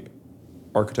the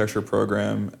architecture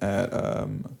program at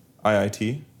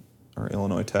IIT, or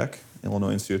Illinois Tech,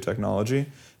 Illinois Institute of Technology.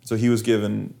 So he was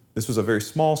given, this was a very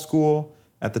small school.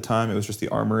 At the time, it was just the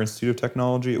Armour Institute of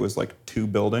Technology. It was like 2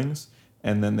 buildings.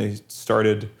 And then they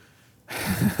started,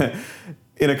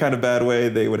 in a kind of bad way,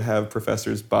 they would have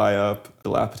professors buy up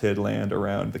dilapidated land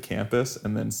around the campus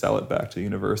and then sell it back to the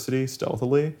university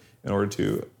stealthily in order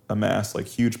to amass like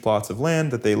huge plots of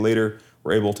land that they later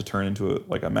were able to turn into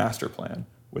a master plan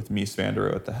with Mies van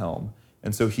der Rohe at the helm.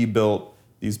 And so he built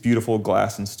these beautiful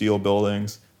glass and steel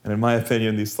buildings, and in my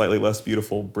opinion, these slightly less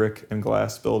beautiful brick and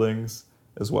glass buildings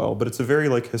as well. But it's a very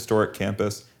historic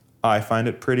campus. I find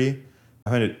it pretty. I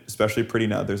find it especially pretty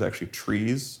now there's actually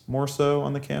trees more so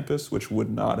on the campus, which would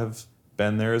not have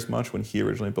been there as much when he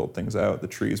originally built things out. The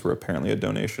trees were apparently a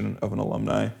donation of an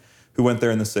alumni who went there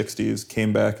in the 60s,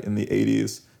 came back in the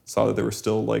 80s, saw that there were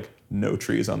still no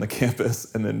trees on the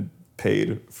campus, and then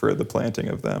paid for the planting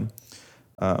of them.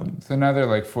 So now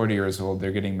they're 40 years old.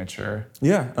 They're getting mature.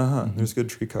 Yeah, There's good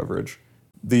tree coverage.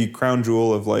 The crown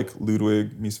jewel of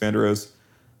Ludwig Mies van der Rohe's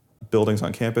buildings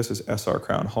on campus is SR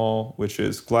Crown Hall, which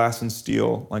is glass and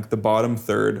steel. The bottom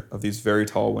third of these very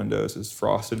tall windows is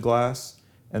frosted glass,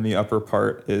 and the upper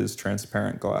part is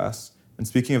transparent glass. And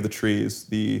speaking of the trees,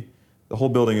 the whole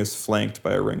building is flanked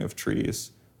by a ring of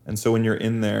trees. And so when you're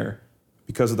in there,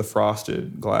 because of the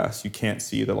frosted glass, you can't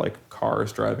see the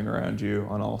cars driving around you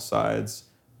on all sides,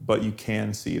 but you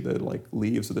can see the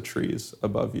leaves of the trees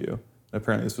above you. And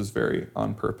apparently this was very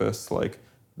on purpose.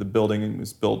 The building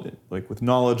was built with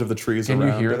knowledge of the trees around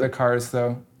it. Can you hear the cars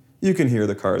though? You can hear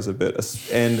the cars a bit,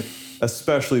 and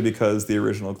especially because the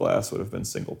original glass would have been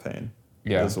single pane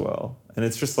as well. And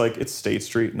it's just it's State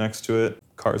Street next to it.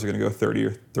 Cars are going to go 30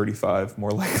 or 35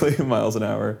 more likely miles an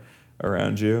hour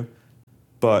around you.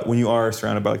 But when you are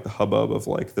surrounded by the hubbub of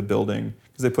the building,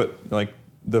 because they put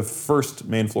the first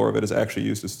main floor of it is actually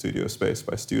used as studio space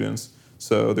by students.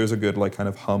 So there's a good kind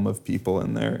of hum of people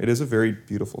in there. It is a very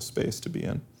beautiful space to be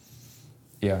in.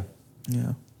 Yeah.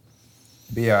 Yeah.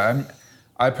 But yeah,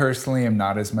 I personally am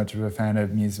not as much of a fan of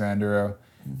Mies van der Rohe.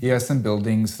 He has some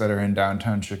buildings that are in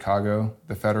downtown Chicago,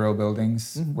 the federal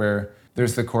buildings, where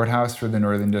there's the courthouse for the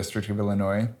Northern District of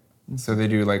Illinois. So they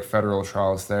do federal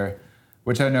trials there,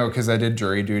 which I know because I did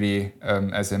jury duty,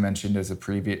 as I mentioned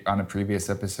on a previous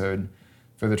episode,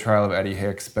 for the trial of Eddie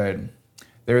Hicks. But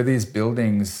there are these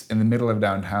buildings in the middle of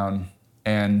downtown,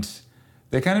 and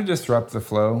they kind of disrupt the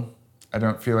flow. I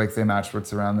don't feel like they match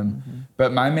what's around them.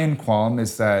 But my main qualm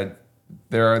is that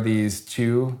there are these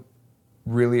 2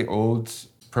 really old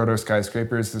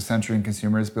proto-skyscrapers, the Century and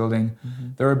Consumers building.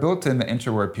 They were built in the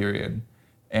interwar period,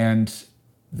 and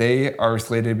they are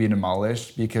slated to be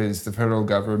demolished because the federal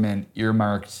government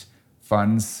earmarked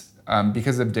funds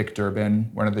because of Dick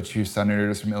Durbin, one of the 2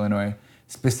 senators from Illinois,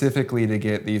 specifically to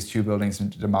get these 2 buildings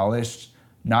demolished,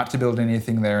 not to build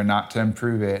anything there, not to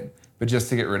improve it, but just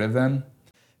to get rid of them.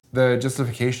 The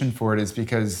justification for it is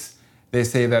because they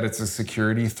say that it's a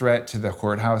security threat to the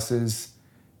courthouses,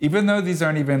 even though these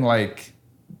aren't even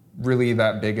really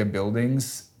that big of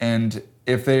buildings. And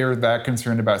if they are that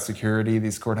concerned about security,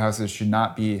 these courthouses should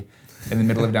not be in the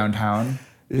middle of downtown.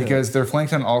 Because they're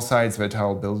flanked on all sides by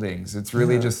tall buildings. It's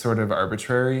really just sort of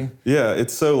arbitrary. Yeah,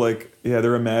 it's so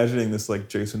they're imagining this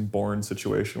Jason Bourne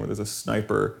situation where there's a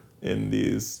sniper in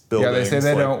these buildings. Yeah, they say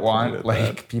they don't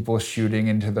want people shooting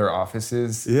into their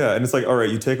offices. Yeah, and it's all right,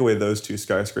 you take away those 2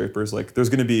 skyscrapers, there's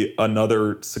going to be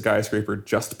another skyscraper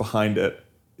just behind it,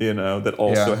 that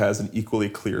also has an equally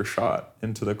clear shot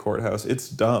into the courthouse. It's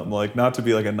dumb, not to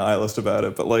be a nihilist about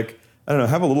it, but I don't know,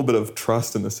 have a little bit of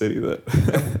trust in the city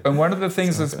that... And one of the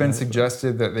things that's been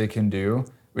suggested that they can do,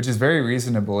 which is very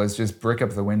reasonable, is just brick up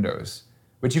the windows,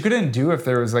 which you couldn't do if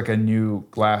there was a new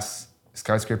glass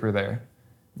skyscraper there.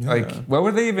 Yeah. What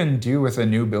would they even do with a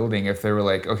new building if they were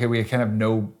okay, we kind of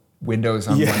no windows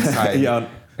on one side? Yeah.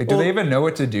 Do they even know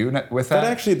what to do with that?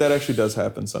 That actually does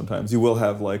happen sometimes. You will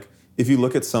have if you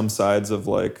look at some sides of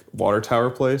Water Tower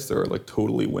Place, there are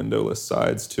totally windowless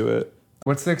sides to it.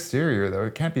 What's the exterior, though?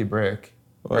 It can't be brick.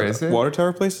 Or is it? Water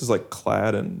tower place is like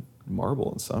clad in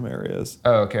marble in some areas.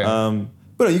 Oh, okay.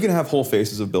 But no, you can have whole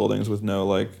faces of buildings with no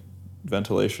like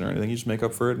ventilation or anything. You just make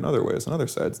up for it in other ways, on other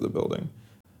sides of the building.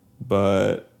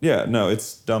 But yeah, no,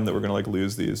 it's dumb that we're gonna like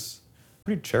lose these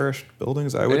pretty cherished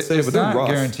buildings, I would say, It's but they're not rough.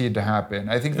 guaranteed to happen.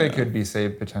 I think they could be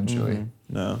saved potentially.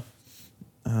 No.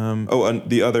 And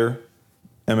the other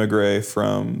emigre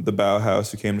from the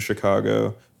Bauhaus who came to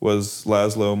Chicago was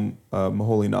Laszlo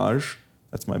Moholy-Nagy.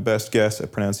 That's my best guess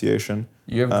at pronunciation.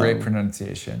 You have great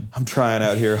pronunciation. I'm trying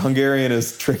out here. Hungarian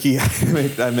is tricky.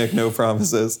 I make no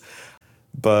promises.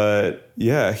 But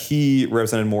yeah, he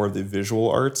represented more of the visual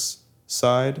arts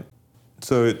side.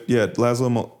 So yeah,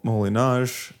 Laszlo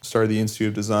Moholy-Nagy started the Institute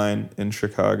of Design in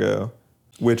Chicago,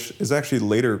 which is actually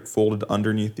later folded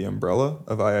underneath the umbrella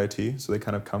of IIT. So they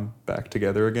kind of come back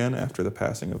together again after the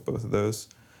passing of both of those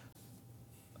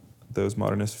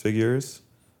modernist figures.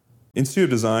 Institute of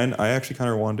Design, I actually kind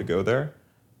of wanted to go there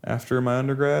after my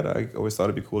undergrad. I always thought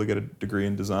it'd be cool to get a degree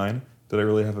in design. Did I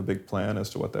really have a big plan as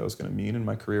to what that was going to mean in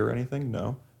my career or anything?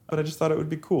 No. But I just thought it would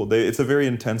be cool. It's a very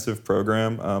intensive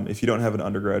program. If you don't have an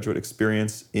undergraduate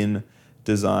experience in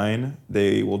design,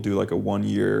 they will do like a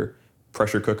 1-year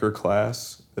pressure cooker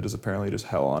class that is apparently just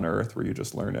hell on earth, where you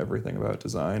just learn everything about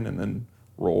design and then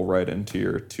roll right into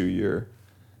your 2-year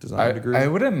design degree. I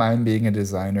wouldn't mind being a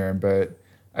designer, but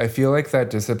I feel like that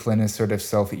discipline is sort of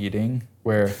self-eating,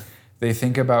 where they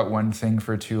think about one thing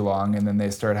for too long and then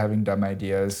they start having dumb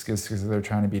ideas because they're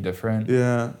trying to be different.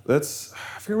 Yeah, I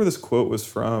forget where this quote was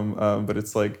from, but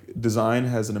it's like, design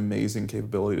has an amazing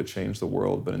capability to change the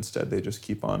world, but instead they just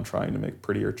keep on trying to make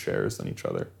prettier chairs than each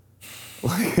other.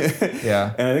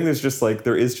 Yeah. And I think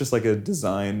there is just like a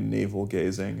design navel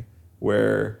gazing,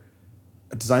 where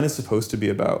design is supposed to be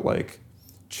about like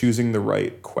choosing the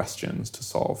right questions to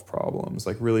solve problems,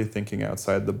 like really thinking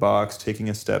outside the box, taking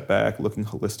a step back, looking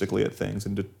holistically at things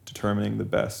and determining the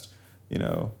best,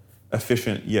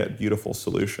 efficient yet beautiful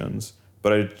solutions.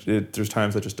 But there's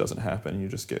times that just doesn't happen. You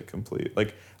just get complete.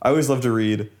 Like, I always love to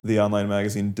read the online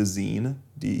magazine Dezeen,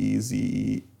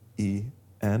 Dezeen,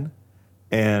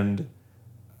 and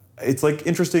it's like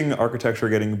interesting architecture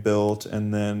getting built,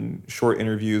 and then short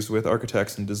interviews with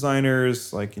architects and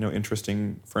designers, like,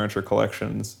 interesting furniture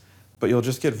collections. But you'll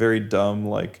just get very dumb,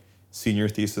 like, senior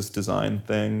thesis design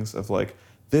things of like,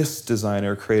 this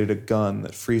designer created a gun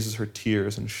that freezes her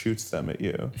tears and shoots them at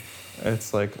you.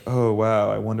 It's like, oh, wow,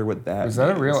 I wonder what that Was that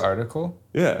means. a real article?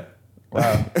 Yeah.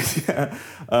 Wow. Yeah.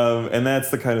 And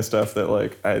that's the kind of stuff that,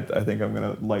 like, I think I'm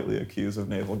going to lightly accuse of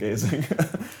navel gazing.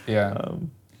 Yeah.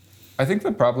 I think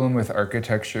the problem with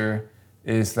architecture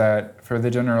is that for the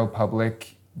general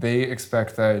public, they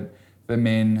expect that the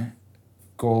main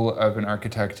goal of an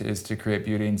architect is to create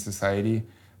beauty in society,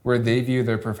 where they view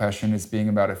their profession as being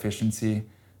about efficiency,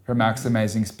 for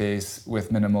maximizing space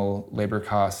with minimal labor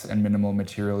costs and minimal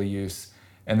material use,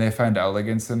 and they find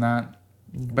elegance in that.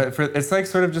 Mm-hmm. But it's like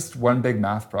sort of just one big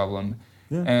math problem.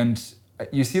 Yeah. And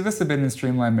you see this a bit in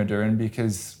Streamline Moderne,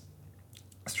 because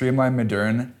Streamline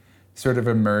Moderne sort of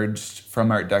emerged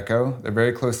from Art Deco. They're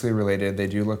very closely related. They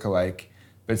do look alike.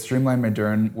 But Streamline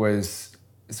Moderne was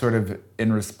sort of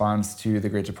in response to the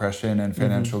Great Depression and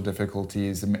financial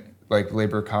difficulties, like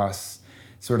labor costs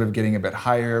sort of getting a bit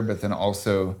higher, but then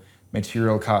also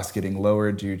material costs getting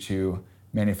lower due to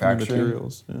manufacturing.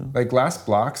 Materials, yeah. Like glass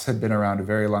blocks had been around a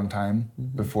very long time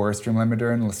before Streamline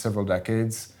Moderne, several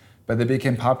decades, but they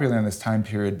became popular in this time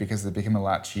period because they became a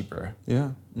lot cheaper.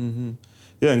 Yeah. Mm-hmm.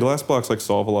 Yeah, and glass blocks like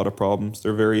solve a lot of problems.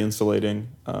 They're very insulating.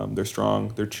 They're strong.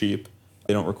 They're cheap.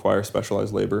 They don't require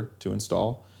specialized labor to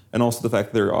install. And also the fact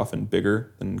that they're often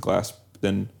bigger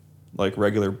than like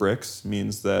regular bricks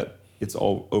means that it's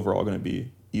all overall going to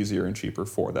be easier and cheaper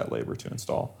for that labor to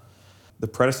install. The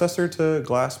predecessor to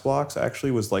glass blocks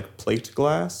actually was like plate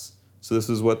glass. So this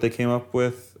is what they came up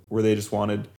with, where they just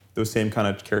wanted those same kind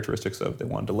of characteristics of, they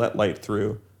wanted to let light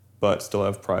through, but still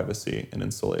have privacy and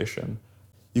insulation.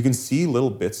 You can see little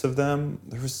bits of them.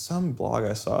 There was some blog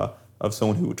I saw of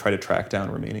someone who would try to track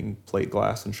down remaining plate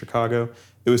glass in Chicago.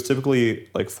 It was typically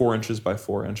like 4 inches by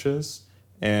 4 inches,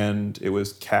 and it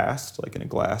was cast like in a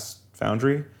glass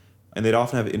foundry. And they'd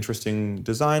often have interesting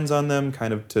designs on them,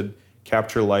 kind of to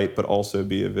capture light, but also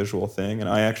be a visual thing. And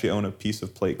I actually own a piece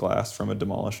of plate glass from a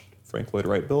demolished Frank Lloyd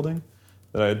Wright building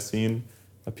that I had seen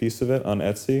a piece of it on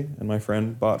Etsy, and my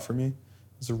friend bought for me. It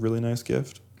was a really nice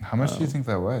gift. How much do you think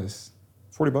that was?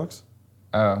 $40.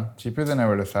 Oh, cheaper than I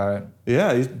would have thought.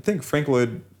 Yeah, you'd think Frank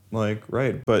Lloyd, like,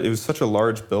 right. But it was such a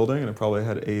large building, and it probably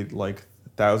had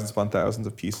thousands upon thousands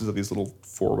of pieces of these little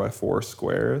 4x4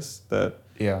 squares that,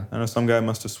 yeah, I don't know, some guy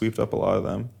must have sweeped up a lot of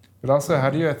them. But also, how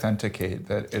do you authenticate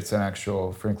that it's an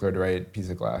actual Frank Lloyd Wright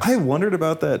piece of glass? I wondered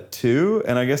about that too,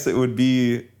 and I guess it would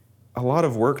be a lot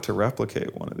of work to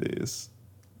replicate one of these.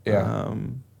 Yeah.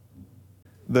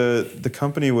 The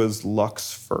company was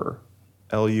Luxfer,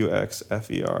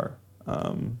 Luxfer.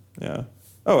 Yeah.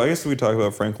 Oh, I guess we talk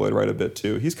about Frank Lloyd Wright a bit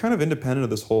too. He's kind of independent of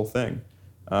this whole thing,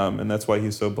 and that's why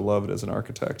he's so beloved as an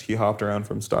architect. He hopped around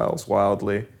from styles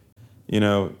wildly.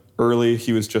 Early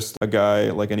he was just a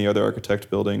guy like any other architect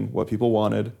building what people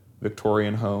wanted,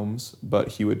 Victorian homes, but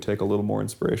he would take a little more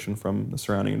inspiration from the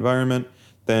surrounding environment.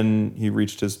 Then he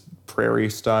reached his prairie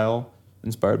style,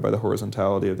 inspired by the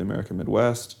horizontality of the American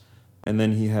Midwest. And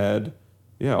then he had,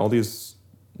 all these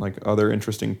like other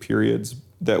interesting periods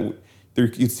that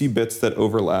you'd see bits that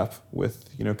overlap with,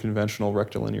 conventional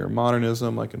rectilinear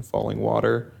modernism, like in Falling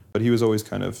Water. But he was always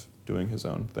kind of doing his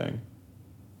own thing.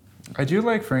 I do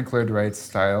like Frank Lloyd Wright's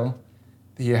style.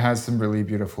 He has some really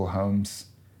beautiful homes.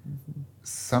 Mm-hmm.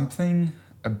 Something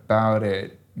about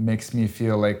it makes me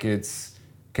feel like it's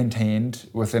contained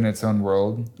within its own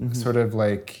world. Mm-hmm. Sort of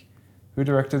like, who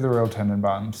directed the Royal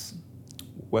Tenenbaums?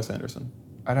 Wes Anderson.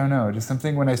 I don't know. Just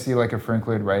something when I see like a Frank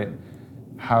Lloyd Wright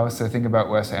house, I think about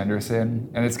Wes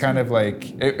Anderson. And it's kind of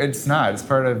like, it's not. It's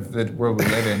part of the world we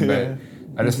live in.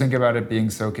 But I just think about it being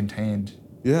so contained.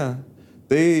 Yeah.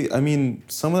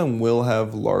 Some of them will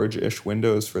have large-ish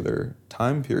windows for their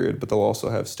time period, but they'll also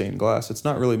have stained glass. It's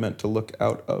not really meant to look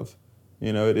out of.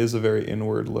 It is a very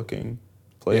inward-looking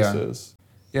places.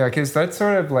 Yeah, because that's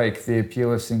sort of like the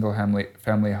appeal of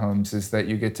single-family homes is that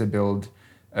you get to build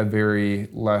a very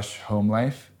lush home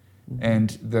life,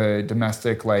 and the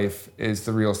domestic life is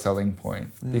the real selling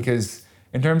point. Yeah. Because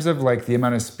in terms of like the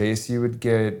amount of space you would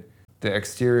get, the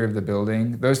exterior of the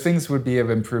building, those things would be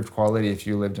of improved quality if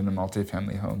you lived in a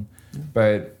multifamily home. Yeah.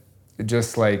 But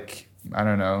just like, I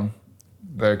don't know,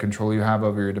 the control you have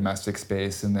over your domestic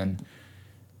space and then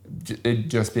it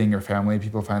just being your family,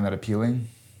 people find that appealing.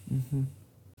 Mm-hmm.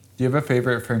 Do you have a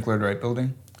favorite Frank Lloyd Wright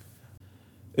building?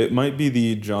 It might be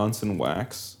the Johnson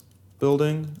Wax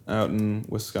building out in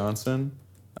Wisconsin.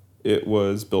 It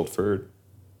was built for,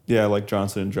 like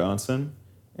Johnson & Johnson,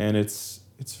 and it's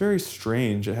very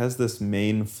strange. It has this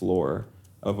main floor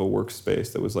of a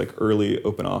workspace that was like early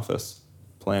open office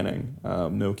planning,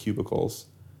 no cubicles.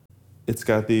 It's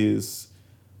got these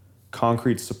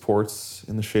concrete supports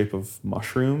in the shape of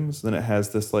mushrooms. Then it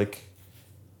has this like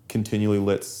continually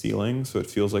lit ceiling, so it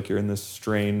feels like you're in this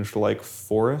strange like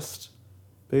forest,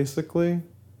 basically.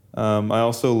 I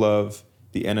also love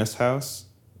the Ennis House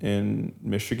in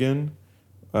Michigan,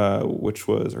 which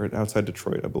was, or outside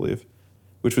Detroit, I believe,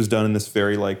 which was done in this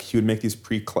very like, he would make these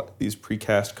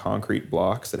precast concrete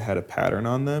blocks that had a pattern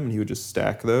on them, and he would just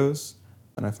stack those.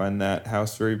 And I find that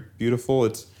house very beautiful.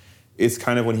 It's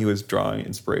kind of when he was drawing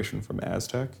inspiration from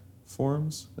Aztec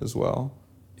forms as well.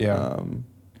 Yeah.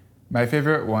 My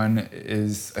favorite one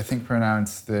is, I think,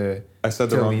 pronounced the... I said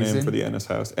the wrong name for the Ennis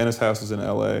House. Ennis House is in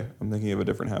LA. I'm thinking of a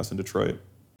different house in Detroit.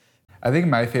 I think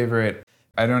my favorite,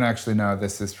 I don't actually know how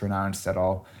this is pronounced at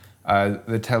all,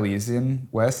 the Taliesin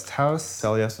West House.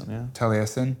 Taliesin, yeah.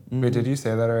 Taliesin. Mm-hmm. Wait, did you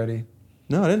say that already?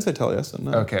 No, I didn't say Taliesin,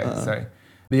 no. Okay, sorry.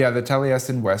 But yeah, the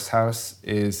Taliesin West House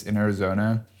is in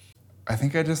Arizona. I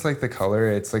think I just like the color.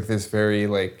 It's like this very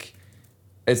like...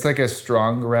 It's like a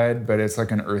strong red, but it's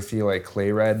like an earthy, like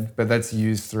clay red, but that's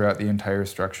used throughout the entire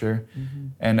structure. Mm-hmm.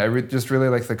 And I just really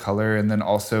like the color. And then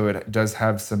also it does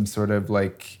have some sort of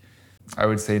like, I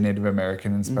would say Native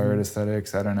American inspired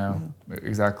aesthetics. I don't know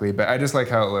exactly, but I just like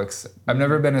how it looks. I've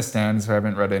never been a stan, so I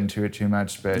haven't read into it too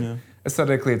much, but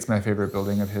aesthetically it's my favorite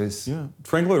building of his. Yeah.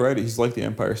 Frank Lloyd Wright, he's like the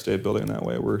Empire State Building in that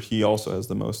way, where he also has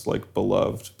the most like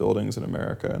beloved buildings in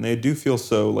America. And they do feel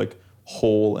so like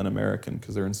whole and American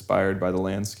because they're inspired by the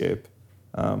landscape.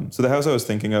 So the house I was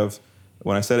thinking of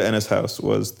when I said Ennis House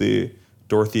was the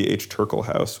Dorothy H. Turkle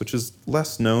House, which is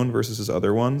less known versus his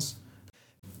other ones.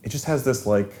 It just has this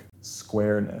like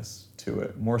squareness to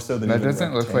it, more so than that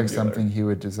doesn't look like something he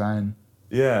would design.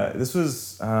 Yeah, this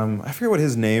was, I forget what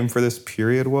his name for this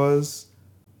period was.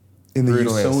 In the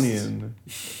Brutalist.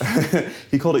 Usonian.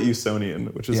 He called it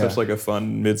Usonian, which is such like a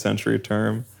fun mid-century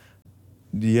term.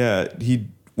 Yeah,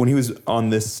 when he was on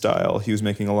this style, he was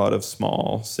making a lot of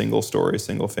small, single-story,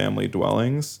 single-family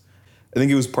dwellings. I think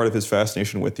it was part of his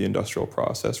fascination with the industrial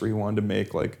process, where he wanted to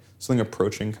make like something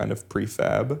approaching kind of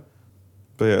prefab.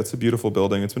 But yeah, it's a beautiful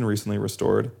building. It's been recently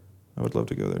restored. I would love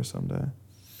to go there someday.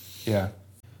 Yeah.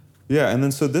 Yeah, and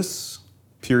then so this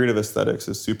period of aesthetics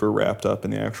is super wrapped up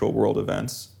in the actual world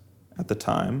events at the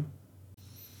time.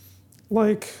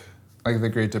 Like the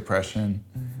Great Depression.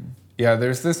 Mm-hmm. Yeah,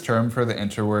 there's this term for the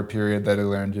interwar period that I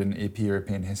learned in AP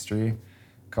European history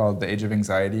called the Age of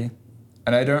Anxiety.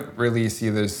 And I don't really see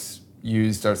this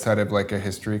used outside of like a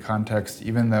history context,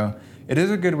 even though it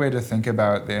is a good way to think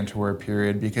about the interwar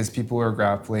period because people were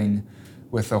grappling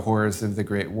with the horrors of the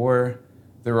Great War.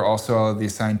 There were also all of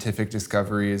these scientific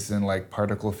discoveries in like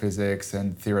particle physics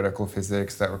and theoretical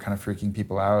physics that were kind of freaking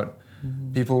people out.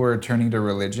 Mm-hmm. People were turning to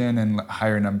religion in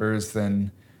higher numbers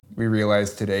than we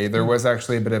realize today. There was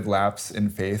actually a bit of lapse in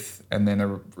faith and then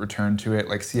a return to it.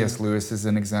 Like C.S. Lewis is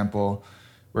an example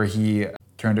where he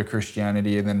turned to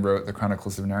Christianity and then wrote the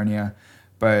Chronicles of Narnia.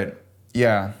 But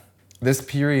yeah, this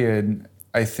period,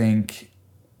 I think,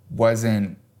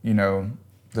 wasn't,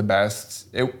 the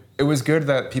best. It was good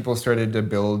that people started to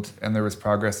build and there was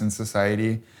progress in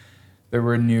society. There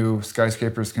were new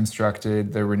skyscrapers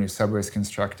constructed, there were new subways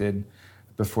constructed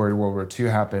before World War II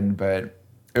happened, but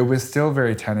it was still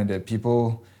very tentative.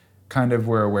 People kind of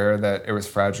were aware that it was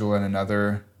fragile and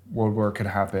another world war could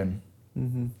happen.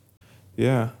 Mm-hmm.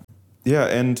 Yeah. Yeah,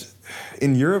 and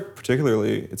in Europe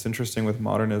particularly, it's interesting with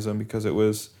modernism because it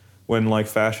was when like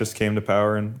fascists came to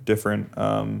power in different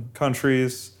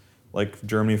countries, like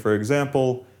Germany, for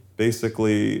example,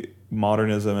 basically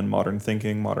modernism and modern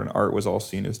thinking, modern art was all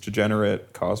seen as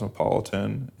degenerate,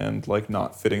 cosmopolitan, and like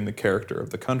not fitting the character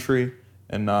of the country,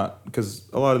 and not because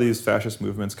a lot of these fascist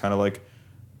movements kind of like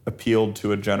appealed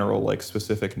to a general like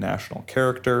specific national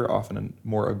character, often a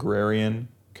more agrarian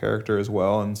character as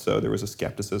well, and so there was a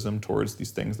skepticism towards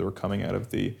these things that were coming out of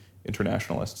the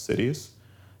internationalist cities.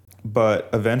 But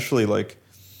eventually, like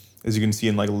as you can see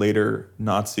in like later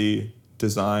Nazi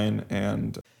design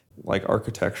and like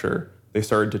architecture, they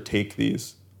started to take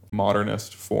these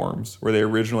modernist forms where they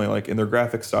originally, like in their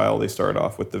graphic style, they started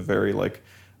off with the very like,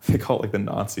 they call it like the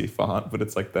Nazi font, but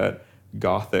it's like that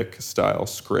Gothic style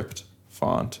script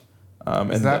font.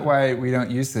 Is that why we don't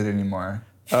use it anymore?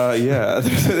 Yeah.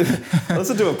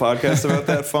 Listen to a podcast about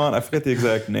that font. I forget the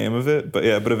exact name of it, but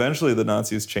yeah, but eventually the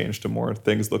Nazis changed to more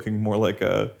things looking more like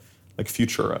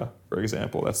Futura, for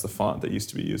example. That's the font that used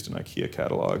to be used in IKEA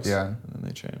catalogs. Yeah. And then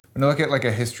they changed. When I look at like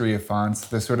a history of fonts,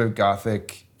 the sort of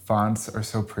Gothic fonts are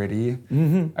so pretty.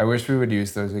 Mm-hmm. I wish we would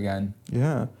use those again.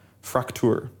 Yeah.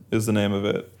 Fraktur is the name of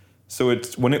it. So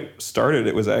it's when it started,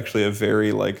 it was actually a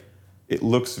very like, it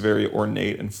looks very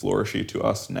ornate and flourishy to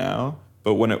us now.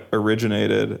 But when it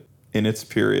originated in its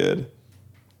period,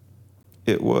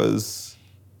 it was,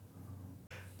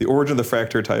 the origin of the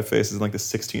Fraktur typeface is in like the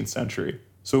 16th century.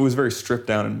 So it was very stripped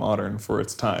down and modern for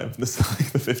its time. This is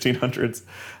like the 1500s.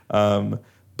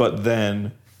 But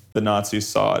then the Nazis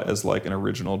saw it as like an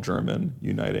original German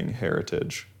uniting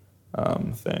heritage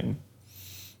thing.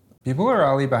 People are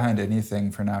rally behind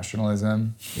anything for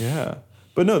nationalism. Yeah.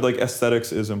 But no, like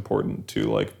aesthetics is important to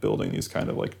like building these kind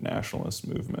of like nationalist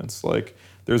movements. Like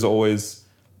there's always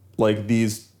like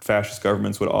these fascist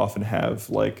governments would often have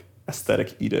like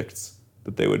aesthetic edicts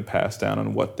that they would pass down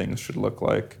on what things should look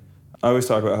like. I always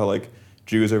talk about how like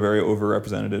Jews are very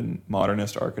overrepresented in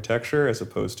modernist architecture as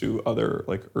opposed to other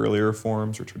like earlier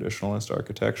forms or traditionalist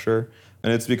architecture.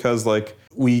 And it's because like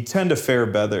we tend to fare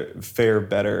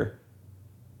better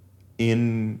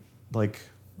in like,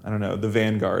 I don't know, the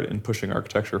vanguard in pushing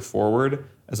architecture forward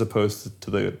as opposed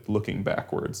to the looking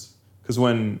backwards. Because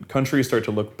when countries start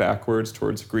to look backwards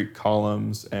towards Greek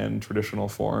columns and traditional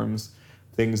forms,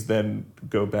 things then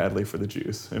go badly for the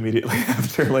Jews immediately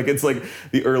after. Like it's like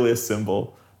the earliest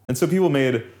symbol. And so people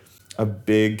made a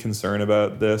big concern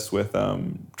about this with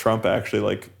Trump actually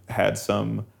like had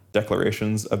some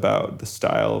declarations about the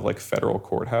style of like federal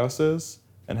courthouses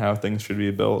and how things should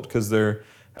be built. Because there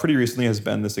pretty recently has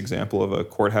been this example of a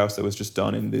courthouse that was just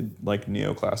done in the like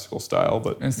neoclassical style.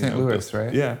 But in St. Louis,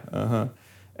 right? Yeah. Uh-huh.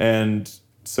 And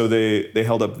so they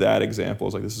held up that example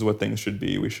as like, this is what things should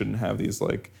be. We shouldn't have these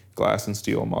like glass and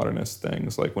steel modernist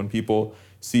things. Like when people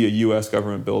see a U.S.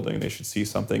 government building, they should see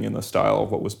something in the style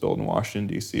of what was built in Washington,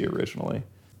 D.C. originally.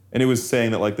 And it was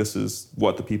saying that like this is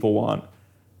what the people want.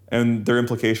 And their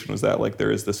implication was that like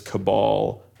there is this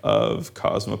cabal of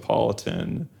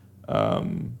cosmopolitan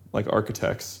like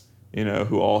architects,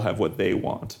 who all have what they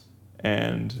want.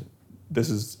 And this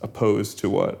is opposed to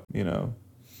what,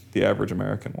 the average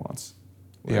American wants.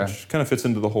 Which kind of fits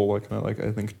into the whole like kind of like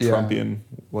I think Trumpian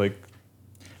like.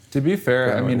 To be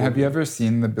fair, I mean, have you ever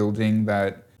seen the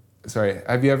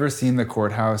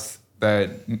courthouse that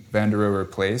Van der Rohe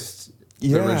replaced?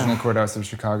 Yeah. The original courthouse of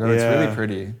Chicago? It's really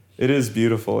pretty. It is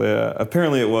beautiful, yeah.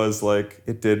 Apparently it was like,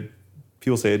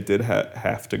 people say it did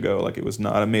have to go. Like it was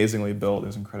not amazingly built. It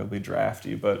was incredibly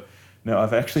drafty. But no,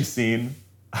 I've actually seen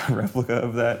a replica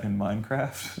of that in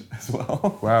Minecraft as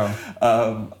well. Wow.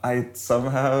 I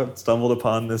somehow stumbled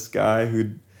upon this guy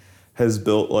who has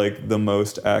built like the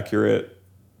most accurate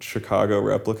Chicago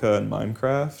replica in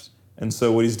Minecraft. And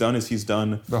so what he's done is he's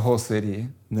done... The whole city.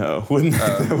 No, wouldn't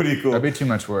that would be cool? That'd be too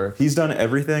much work. He's done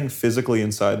everything physically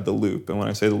inside the loop. And when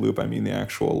I say the loop, I mean the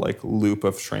actual like loop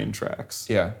of train tracks.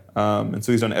 Yeah. And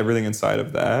so he's done everything inside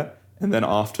of that. And then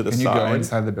off to the side... Can you go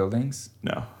inside the buildings?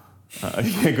 No.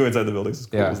 You can't go inside the buildings as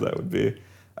cool as that would be.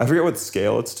 I forget what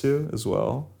scale it's to as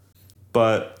well.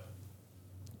 But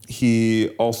he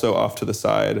also off to the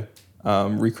side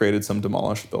recreated some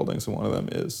demolished buildings. And one of them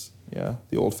is,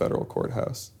 the old federal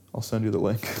courthouse. I'll send you the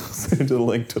link. I'll send you the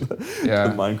link to the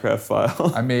Minecraft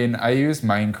file. I mean, I used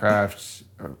Minecraft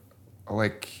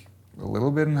like a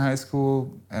little bit in high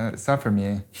school, and it's not for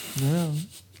me. Yeah.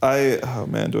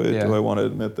 Do I want to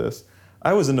admit this?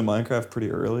 I was into Minecraft pretty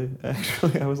early,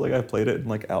 actually. I played it in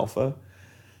like alpha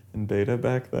and beta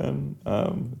back then.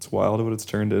 It's wild what it's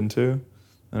turned into.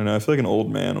 I don't know. I feel like an old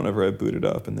man whenever I boot it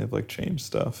up and they've like changed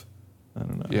stuff. I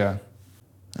don't know. Yeah.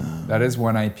 That is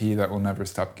one IP that will never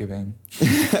stop giving.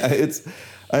 It's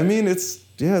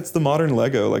the modern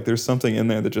Lego. Like there's something in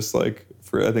there that just like,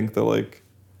 for I think the like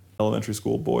elementary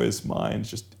school boy's mind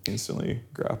just instantly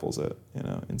grapples it,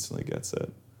 instantly gets it.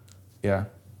 Yeah.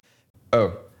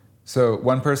 Oh, so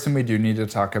one person we do need to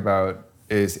talk about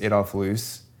is Adolf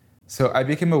Loos. So I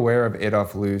became aware of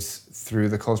Adolf Loos through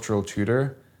the Cultural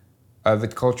Tutor. The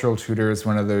Cultural Tutor is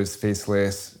one of those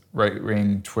faceless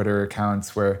right-wing Twitter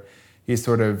accounts where he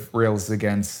sort of rails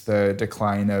against the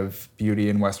decline of beauty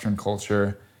in Western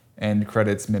culture and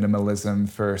credits minimalism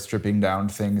for stripping down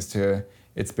things to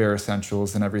its bare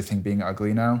essentials and everything being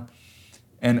ugly now.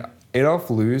 And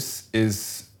Adolf Loos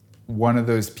is one of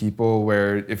those people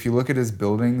where if you look at his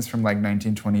buildings from like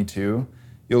 1922,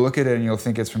 you'll look at it and you'll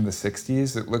think it's from the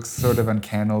 60s. It looks sort of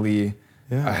uncannily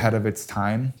ahead of its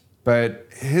time. But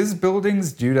his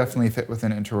buildings do definitely fit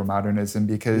within Interwar Modernism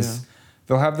because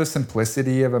they'll have the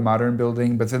simplicity of a modern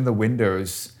building, but then the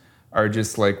windows are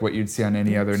just like what you'd see on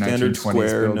any other standard 1920s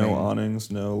square, building. no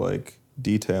awnings, no like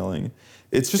detailing.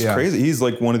 It's just crazy. He's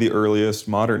like one of the earliest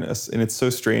modernists, and it's so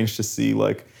strange to see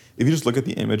like if you just look at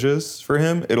the images for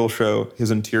him, it'll show his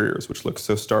interiors, which look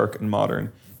so stark and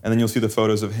modern, and then you'll see the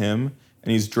photos of him,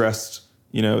 and he's dressed.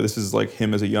 This is like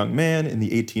him as a young man in the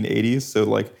 1880s, so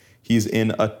like he's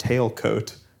in a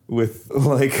tailcoat with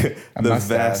like the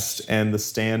vest and the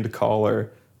stand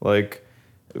collar. Like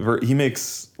he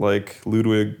makes like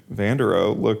Ludwig van der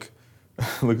Rohe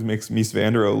makes Mies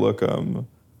van der Rohe look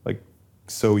like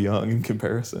so young in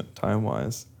comparison time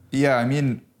wise. Yeah, I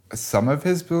mean some of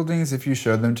his buildings, if you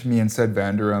showed them to me and said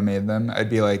van der Rohe made them, I'd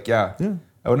be like, I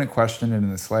wouldn't question it in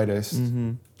the slightest.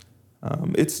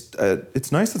 Mm-hmm.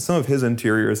 It's nice that some of his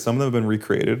interiors, some of them have been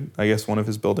recreated. I guess one of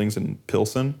his buildings in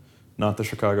Pilsen, not the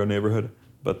Chicago neighborhood,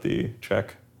 but the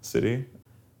Czech city,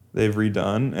 they've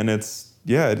redone. And it's,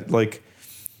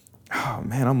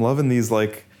 I'm loving these,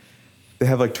 like, they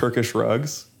have like Turkish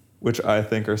rugs, which I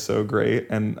think are so great.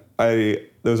 And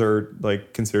those are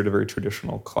like considered a very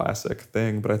traditional classic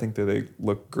thing, but I think that they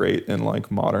look great in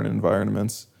like modern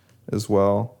environments as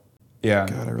well. Yeah.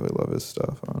 God, I really love his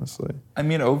stuff, honestly. I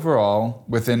mean, overall,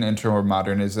 within Interwar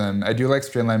Modernism, I do like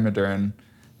Straight-Line Moderne,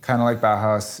 kind of like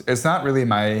Bauhaus. It's not really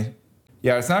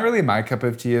my cup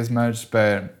of tea as much,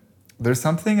 but there's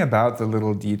something about the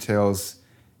little details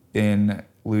in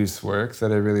Loos' work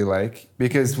that I really like.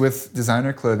 Because with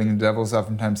designer clothing, the devil's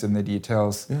oftentimes in the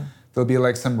details. Yeah. There'll be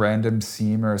like some random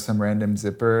seam or some random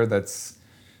zipper that's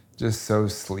just so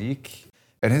sleek.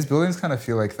 And his buildings kind of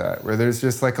feel like that, where there's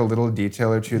just like a little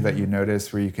detail or two that you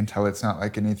notice where you can tell it's not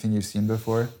like anything you've seen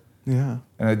before. Yeah.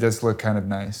 And it does look kind of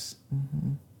nice.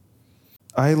 Mm-hmm.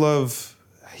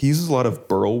 He uses a lot of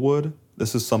burl wood.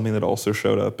 This is something that also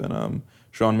showed up in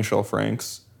Jean-Michel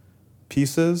Frank's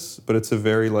pieces, but it's a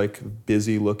very like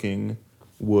busy looking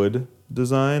wood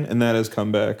design, and that has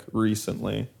come back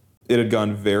recently. It had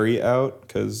gone very out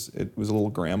because it was a little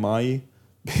grandma-y,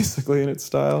 basically, in its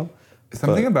style.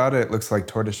 Something about it looks like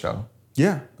tortoiseshell.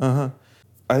 Yeah, I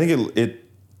think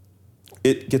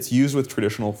it gets used with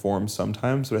traditional forms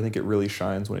sometimes, but I think it really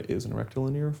shines when it is in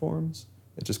rectilinear forms.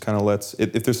 It just kind of lets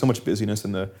it. If there's so much busyness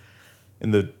in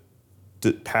the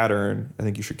pattern, I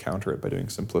think you should counter it by doing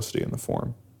simplicity in the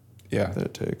form. Yeah, that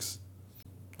it takes.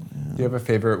 Yeah. Do you have a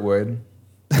favorite wood?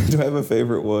 Do I have a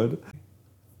favorite wood?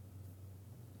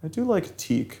 I do like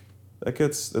teak.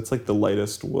 That's like the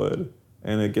lightest wood.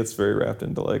 And it gets very wrapped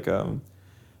into like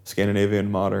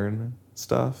Scandinavian modern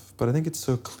stuff. But I think it's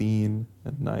so clean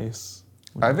and nice.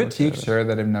 I have a teak shirt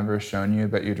that I've never shown you,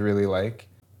 but you'd really like.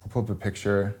 I'll pull up a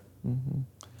picture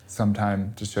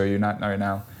sometime to show you, not right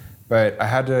now. But I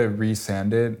had to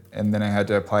resand it, and then I had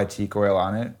to apply teak oil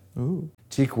on it. Ooh.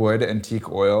 Teak wood and teak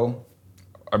oil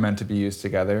are meant to be used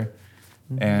together.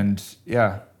 Mm-hmm. And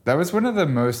yeah, that was one of the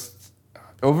most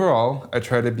Overall, I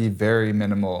try to be very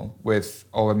minimal with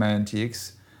all of my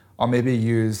antiques. I'll maybe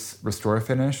use Restore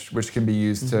Finish, which can be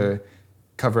used to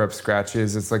cover up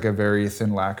scratches. It's like a very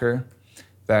thin lacquer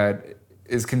that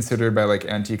is considered by like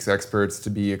antiques experts to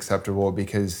be acceptable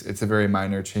because it's a very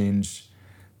minor change,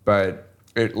 but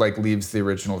it like leaves the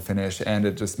original finish and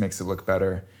it just makes it look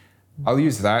better. I'll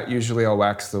use that. Usually I'll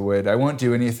wax the wood. I won't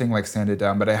do anything like sand it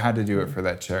down, but I had to do it for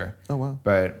that chair. Oh, wow.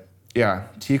 But yeah,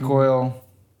 teak oil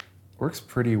works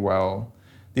pretty well.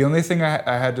 The only thing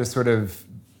I had to sort of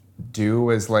do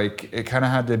was like, it kind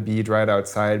of had to be dried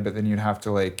outside, but then you'd have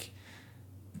to like,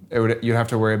 you'd have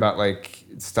to worry about like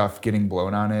stuff getting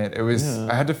blown on it. It was,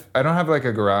 I don't have like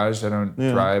a garage. I don't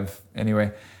drive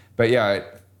anyway. But yeah,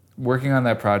 working on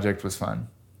that project was fun.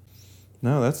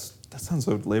 No, that sounds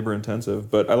so labor intensive,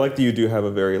 but I like that you do have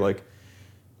a very like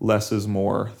less is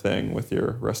more thing with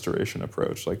your restoration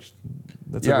approach. Like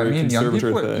that's a very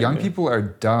conservative thing. Young people are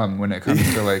dumb when it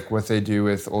comes to like what they do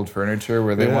with old furniture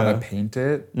where they want to paint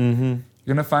it. Mm-hmm.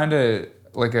 You're gonna find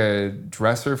a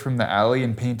dresser from the alley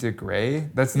and paint it gray.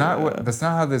 That's not that's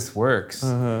not how this works.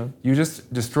 You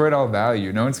just destroyed all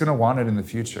value. No one's gonna want it in the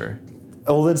future.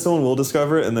 Oh, then someone will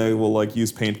discover it and they will like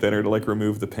use paint thinner to like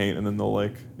remove the paint and then they'll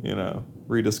like,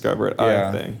 rediscover it,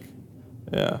 I think.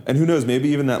 Yeah. And who knows, maybe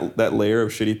even that layer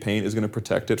of shitty paint is going to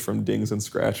protect it from dings and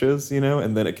scratches,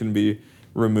 and then it can be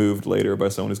removed later by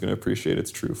someone who's going to appreciate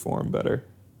its true form better.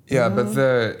 Yeah, but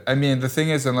the thing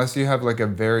is, unless you have like a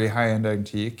very high-end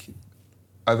antique,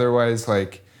 otherwise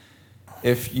like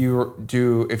if you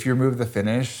remove the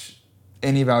finish,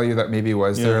 any value that maybe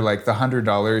was there, like the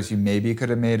 $100 you maybe could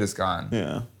have made is gone.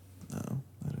 Yeah, no,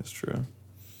 that is true.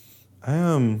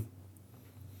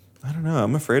 I don't know.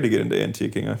 I'm afraid to get into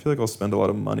antiquing. I feel like I'll spend a lot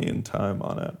of money and time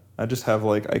on it. I just have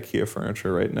like IKEA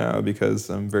furniture right now because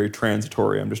I'm very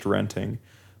transitory. I'm just renting.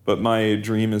 But my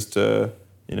dream is to,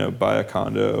 buy a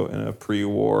condo in a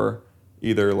pre-war,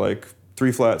 either like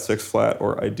 3-flat, 6-flat,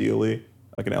 or ideally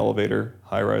like an elevator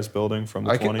high-rise building from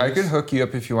the 20s. I could hook you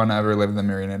up if you want to ever live in the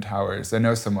Marina Towers. I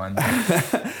know someone.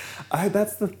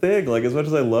 That's the thing. Like, as much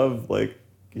as I love,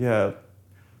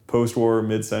 post-war,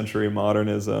 mid-century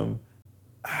modernism,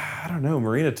 I don't know,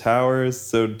 Marina Towers.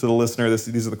 So to the listener,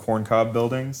 these are the corncob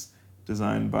buildings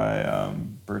designed by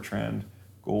Bertrand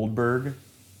Goldberg.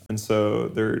 And so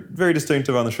they're very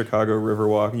distinctive on the Chicago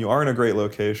Riverwalk. And you are in a great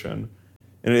location.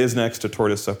 And it is next to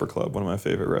Tortoise Supper Club, one of my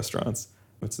favorite restaurants.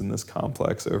 It's in this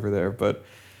complex over there. But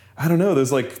I don't know,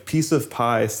 those like piece of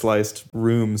pie sliced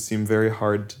rooms seem very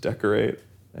hard to decorate.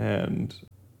 And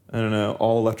I don't know,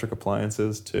 all electric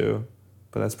appliances too.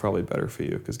 But that's probably better for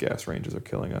you because gas ranges are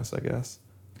killing us, I guess.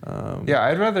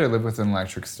 I'd rather live with an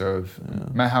electric stove. Yeah.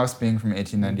 My house being from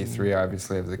 1893, I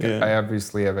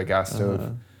obviously have a gas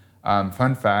stove.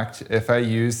 Fun fact, if I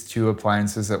use 2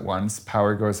 appliances at once,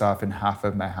 power goes off in half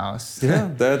of my house.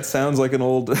 Yeah, that sounds like an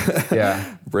old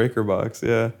breaker box,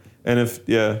 yeah. And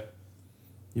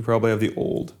you probably have the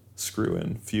old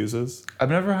screw-in fuses.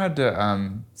 I've never had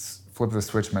to flip the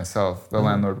switch myself. The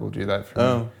landlord will do that for me.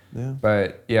 Oh, yeah.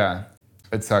 But yeah,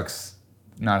 it sucks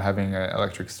not having an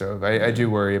electric stove. I do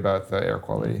worry about the air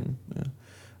quality. Mm-hmm. Yeah.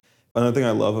 Another thing I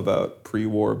love about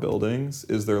pre-war buildings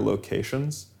is their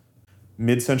locations.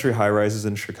 Mid-century high-rises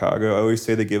in Chicago, I always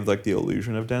say they give like the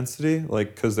illusion of density,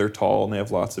 like because they're tall and they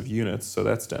have lots of units, so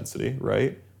that's density,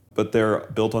 right? But they're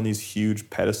built on these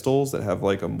huge pedestals that have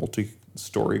like a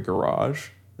multi-story garage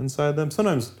inside them.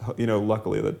 Sometimes,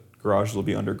 luckily the garages will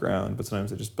be underground, but sometimes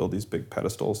they just build these big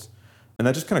pedestals. And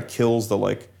that just kind of kills the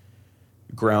like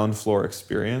ground floor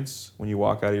experience when you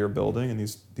walk out of your building. And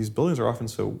these buildings are often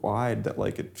so wide that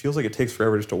like it feels like it takes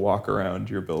forever just to walk around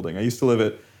your building. I used to live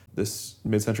at this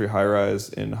mid-century high-rise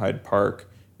in Hyde Park,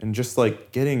 and just like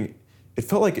it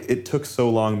felt like it took so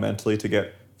long mentally to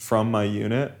get from my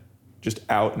unit just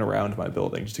out and around my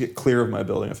building, just to get clear of my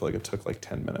building. I feel like it took like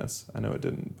 10 minutes. I know it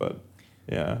didn't, but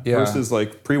yeah. Versus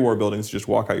like pre-war buildings, you just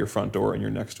walk out your front door and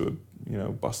you're next to a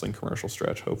bustling commercial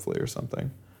stretch, hopefully, or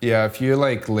something. Yeah, if you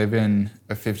like live in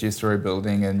a 50-story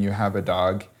building and you have a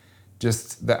dog,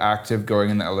 just the act of going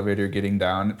in the elevator, getting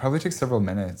down, it probably takes several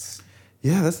minutes.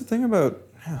 Yeah, that's the thing about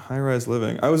high-rise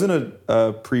living. I was in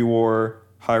a pre-war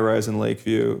high-rise in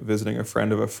Lakeview visiting a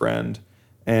friend of a friend,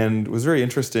 and what was very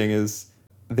interesting is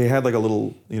they had like a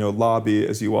little lobby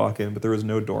as you walk in, but there was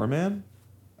no doorman.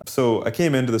 So I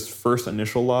came into this first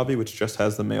initial lobby, which just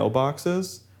has the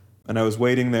mailboxes, and I was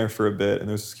waiting there for a bit, and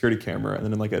there was a security camera, and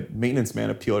then like a maintenance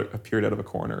man appeared out of a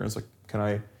corner, and I was like,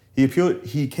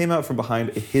 he came out from behind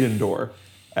a hidden door,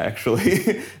 actually.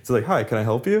 It's like, hi, can I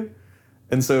help you?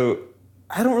 And so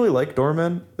I don't really like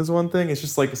doormen is one thing. It's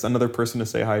just like it's another person to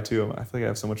say hi to. I feel like I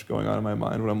have so much going on in my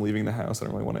mind when I'm leaving the house. I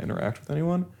don't really want to interact with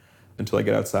anyone. until I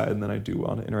get outside, and then I do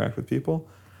want to interact with people.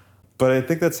 But I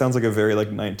think that sounds like a very like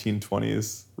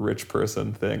 1920s rich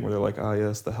person thing where they're like, ah,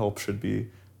 yes, the help should be,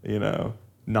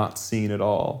 not seen at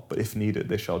all, but if needed,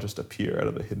 they shall just appear out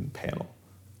of the hidden panel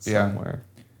somewhere.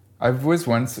 Yeah. I was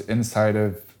once inside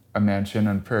of a mansion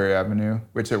on Prairie Avenue,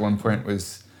 which at one point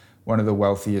was one of the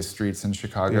wealthiest streets in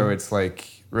Chicago. Yeah. It's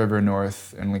like River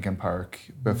North and Lincoln Park.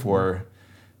 Before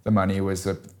the money was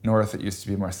up north, it used to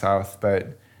be more south.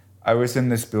 But I was in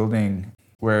this building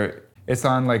where it's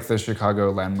on like the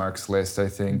Chicago landmarks list, I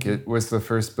think. It was the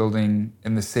first building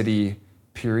in the city,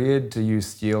 period, to use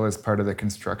steel as part of the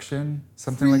construction,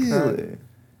 something like that.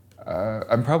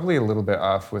 I'm probably a little bit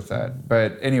off with that.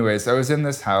 But anyways, I was in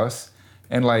this house,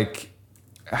 and like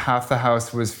half the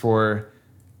house was for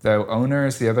the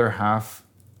owners, the other half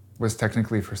was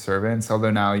technically for servants,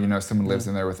 although now, someone lives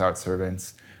in there without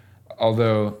servants.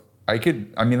 Although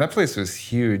that place was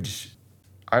huge.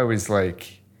 I was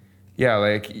like, yeah,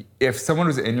 like if someone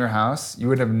was in your house, you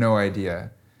would have no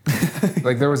idea.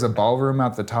 Like there was a ballroom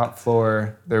at the top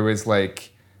floor. There was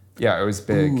like, yeah, it was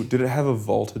big. Ooh, did it have a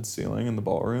vaulted ceiling in the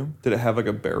ballroom? Did it have like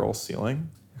a barrel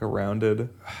ceiling? Like a rounded?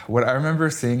 What I remember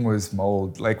seeing was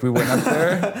mold. Like we went up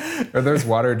there, or there's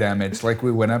water damage. Like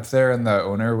we went up there and the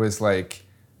owner was like,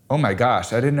 oh my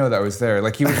gosh, I didn't know that was there.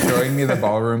 Like he was showing me the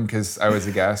ballroom because I was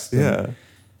a guest. Yeah.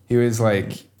 He was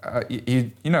like,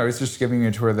 he was just giving me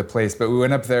a tour of the place. But we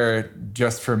went up there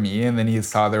just for me, and then he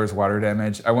saw there was water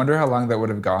damage. I wonder how long that would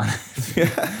have gone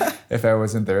if I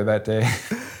wasn't there that day.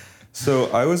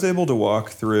 So I was able to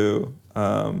walk through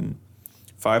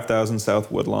 5000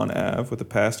 South Woodlawn Ave with a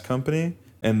past company,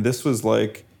 and this was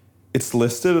like, it's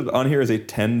listed on here as a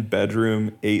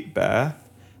 10-bedroom, 8-bath.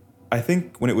 I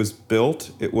think when it was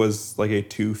built, it was like a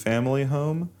 2-family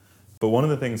home. But one of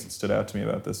the things that stood out to me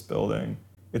about this building,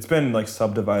 it's been like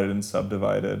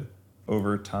subdivided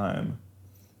over time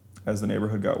as the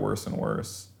neighborhood got worse and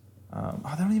worse.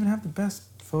 They don't even have the best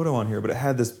photo on here, but it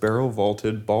had this barrel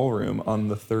vaulted ballroom on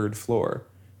the 3rd floor,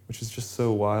 which is just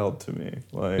so wild to me.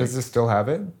 Like, does this still have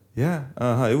it? Yeah,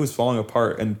 it was falling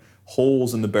apart, and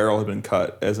holes in the barrel had been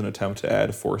cut as an attempt to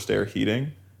add forced air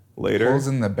heating later. Holes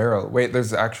in the barrel. Wait,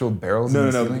 there's actual barrels in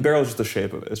the ceiling? No, the barrel is just the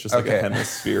shape of it. It's just like a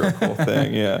hemispherical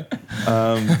thing, yeah.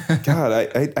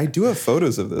 God, I do have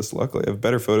photos of this, luckily. I have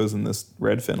better photos than this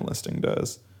Redfin listing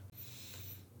does.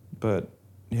 But,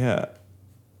 yeah,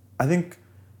 I think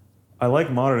I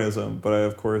like modernism, but I,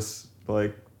 of course,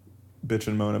 like bitch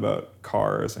and moan about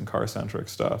cars and car-centric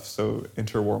stuff. So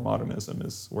interwar modernism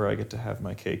is where I get to have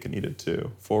my cake and eat it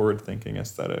too. Forward-thinking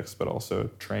aesthetics, but also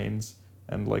trains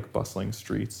and like bustling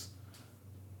streets.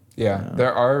 Yeah,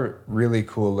 there are really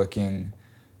cool-looking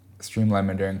streamlined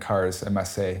Mandarin cars, I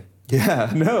must say.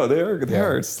 Yeah, no, they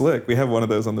are slick. We have one of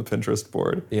those on the Pinterest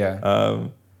board. Yeah.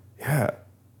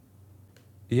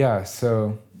 Yeah,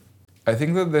 so I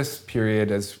think that this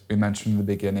period, as we mentioned in the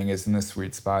beginning, is in the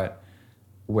sweet spot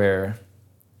where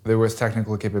there was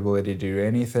technical capability to do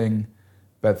anything,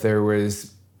 but there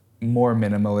was more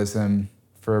minimalism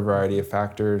for a variety of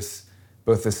factors,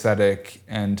 both aesthetic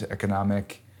and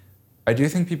economic. I do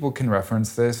think people can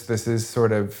reference this. This is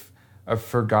sort of a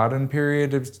forgotten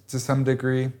period to some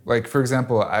degree. Like, for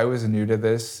example, I was new to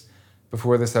this.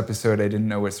 Before this episode, I didn't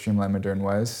know what Streamline Modern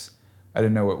was. I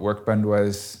didn't know what Workbund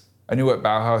was. I knew what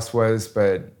Bauhaus was,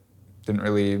 but didn't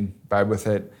really vibe with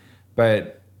it.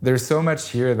 But there's so much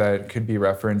here that could be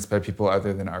referenced by people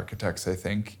other than architects, I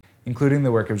think, including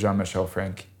the work of Jean-Michel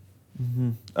Frank.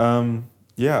 Mm-hmm.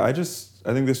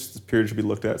 I think this period should be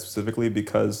looked at specifically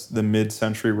because the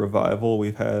mid-century revival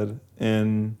we've had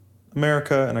in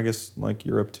America, and I guess like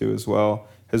Europe too as well,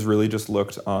 has really just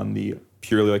looked on the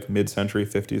purely like mid-century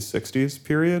 50s, 60s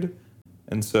period.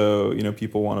 And so,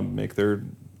 people want to make their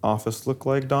office look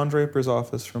like Don Draper's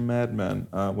office from Mad Men,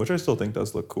 which I still think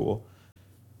does look cool.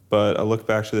 But I look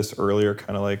back to this earlier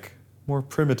kind of like more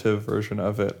primitive version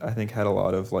of it, I think had a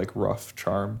lot of like rough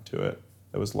charm to it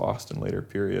that was lost in later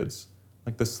periods.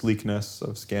 Like the sleekness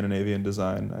of Scandinavian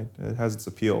design, it has its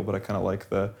appeal, but I kind of like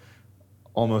the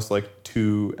almost like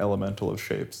too elemental of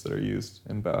shapes that are used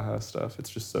in Bauhaus stuff.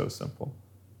 It's just so simple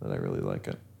that I really like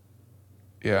it.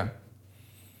 Yeah.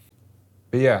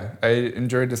 But yeah, I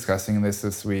enjoyed discussing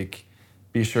this week.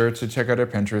 Be sure to check out our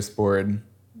Pinterest board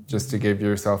just to give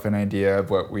yourself an idea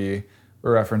of what we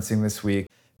were referencing this week.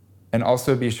 And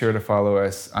also be sure to follow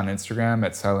us on Instagram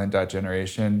at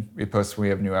silent.generation. We post when we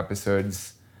have new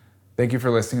episodes. Thank you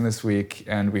for listening this week,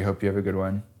 and we hope you have a good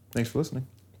one. Thanks for listening.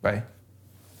 Bye.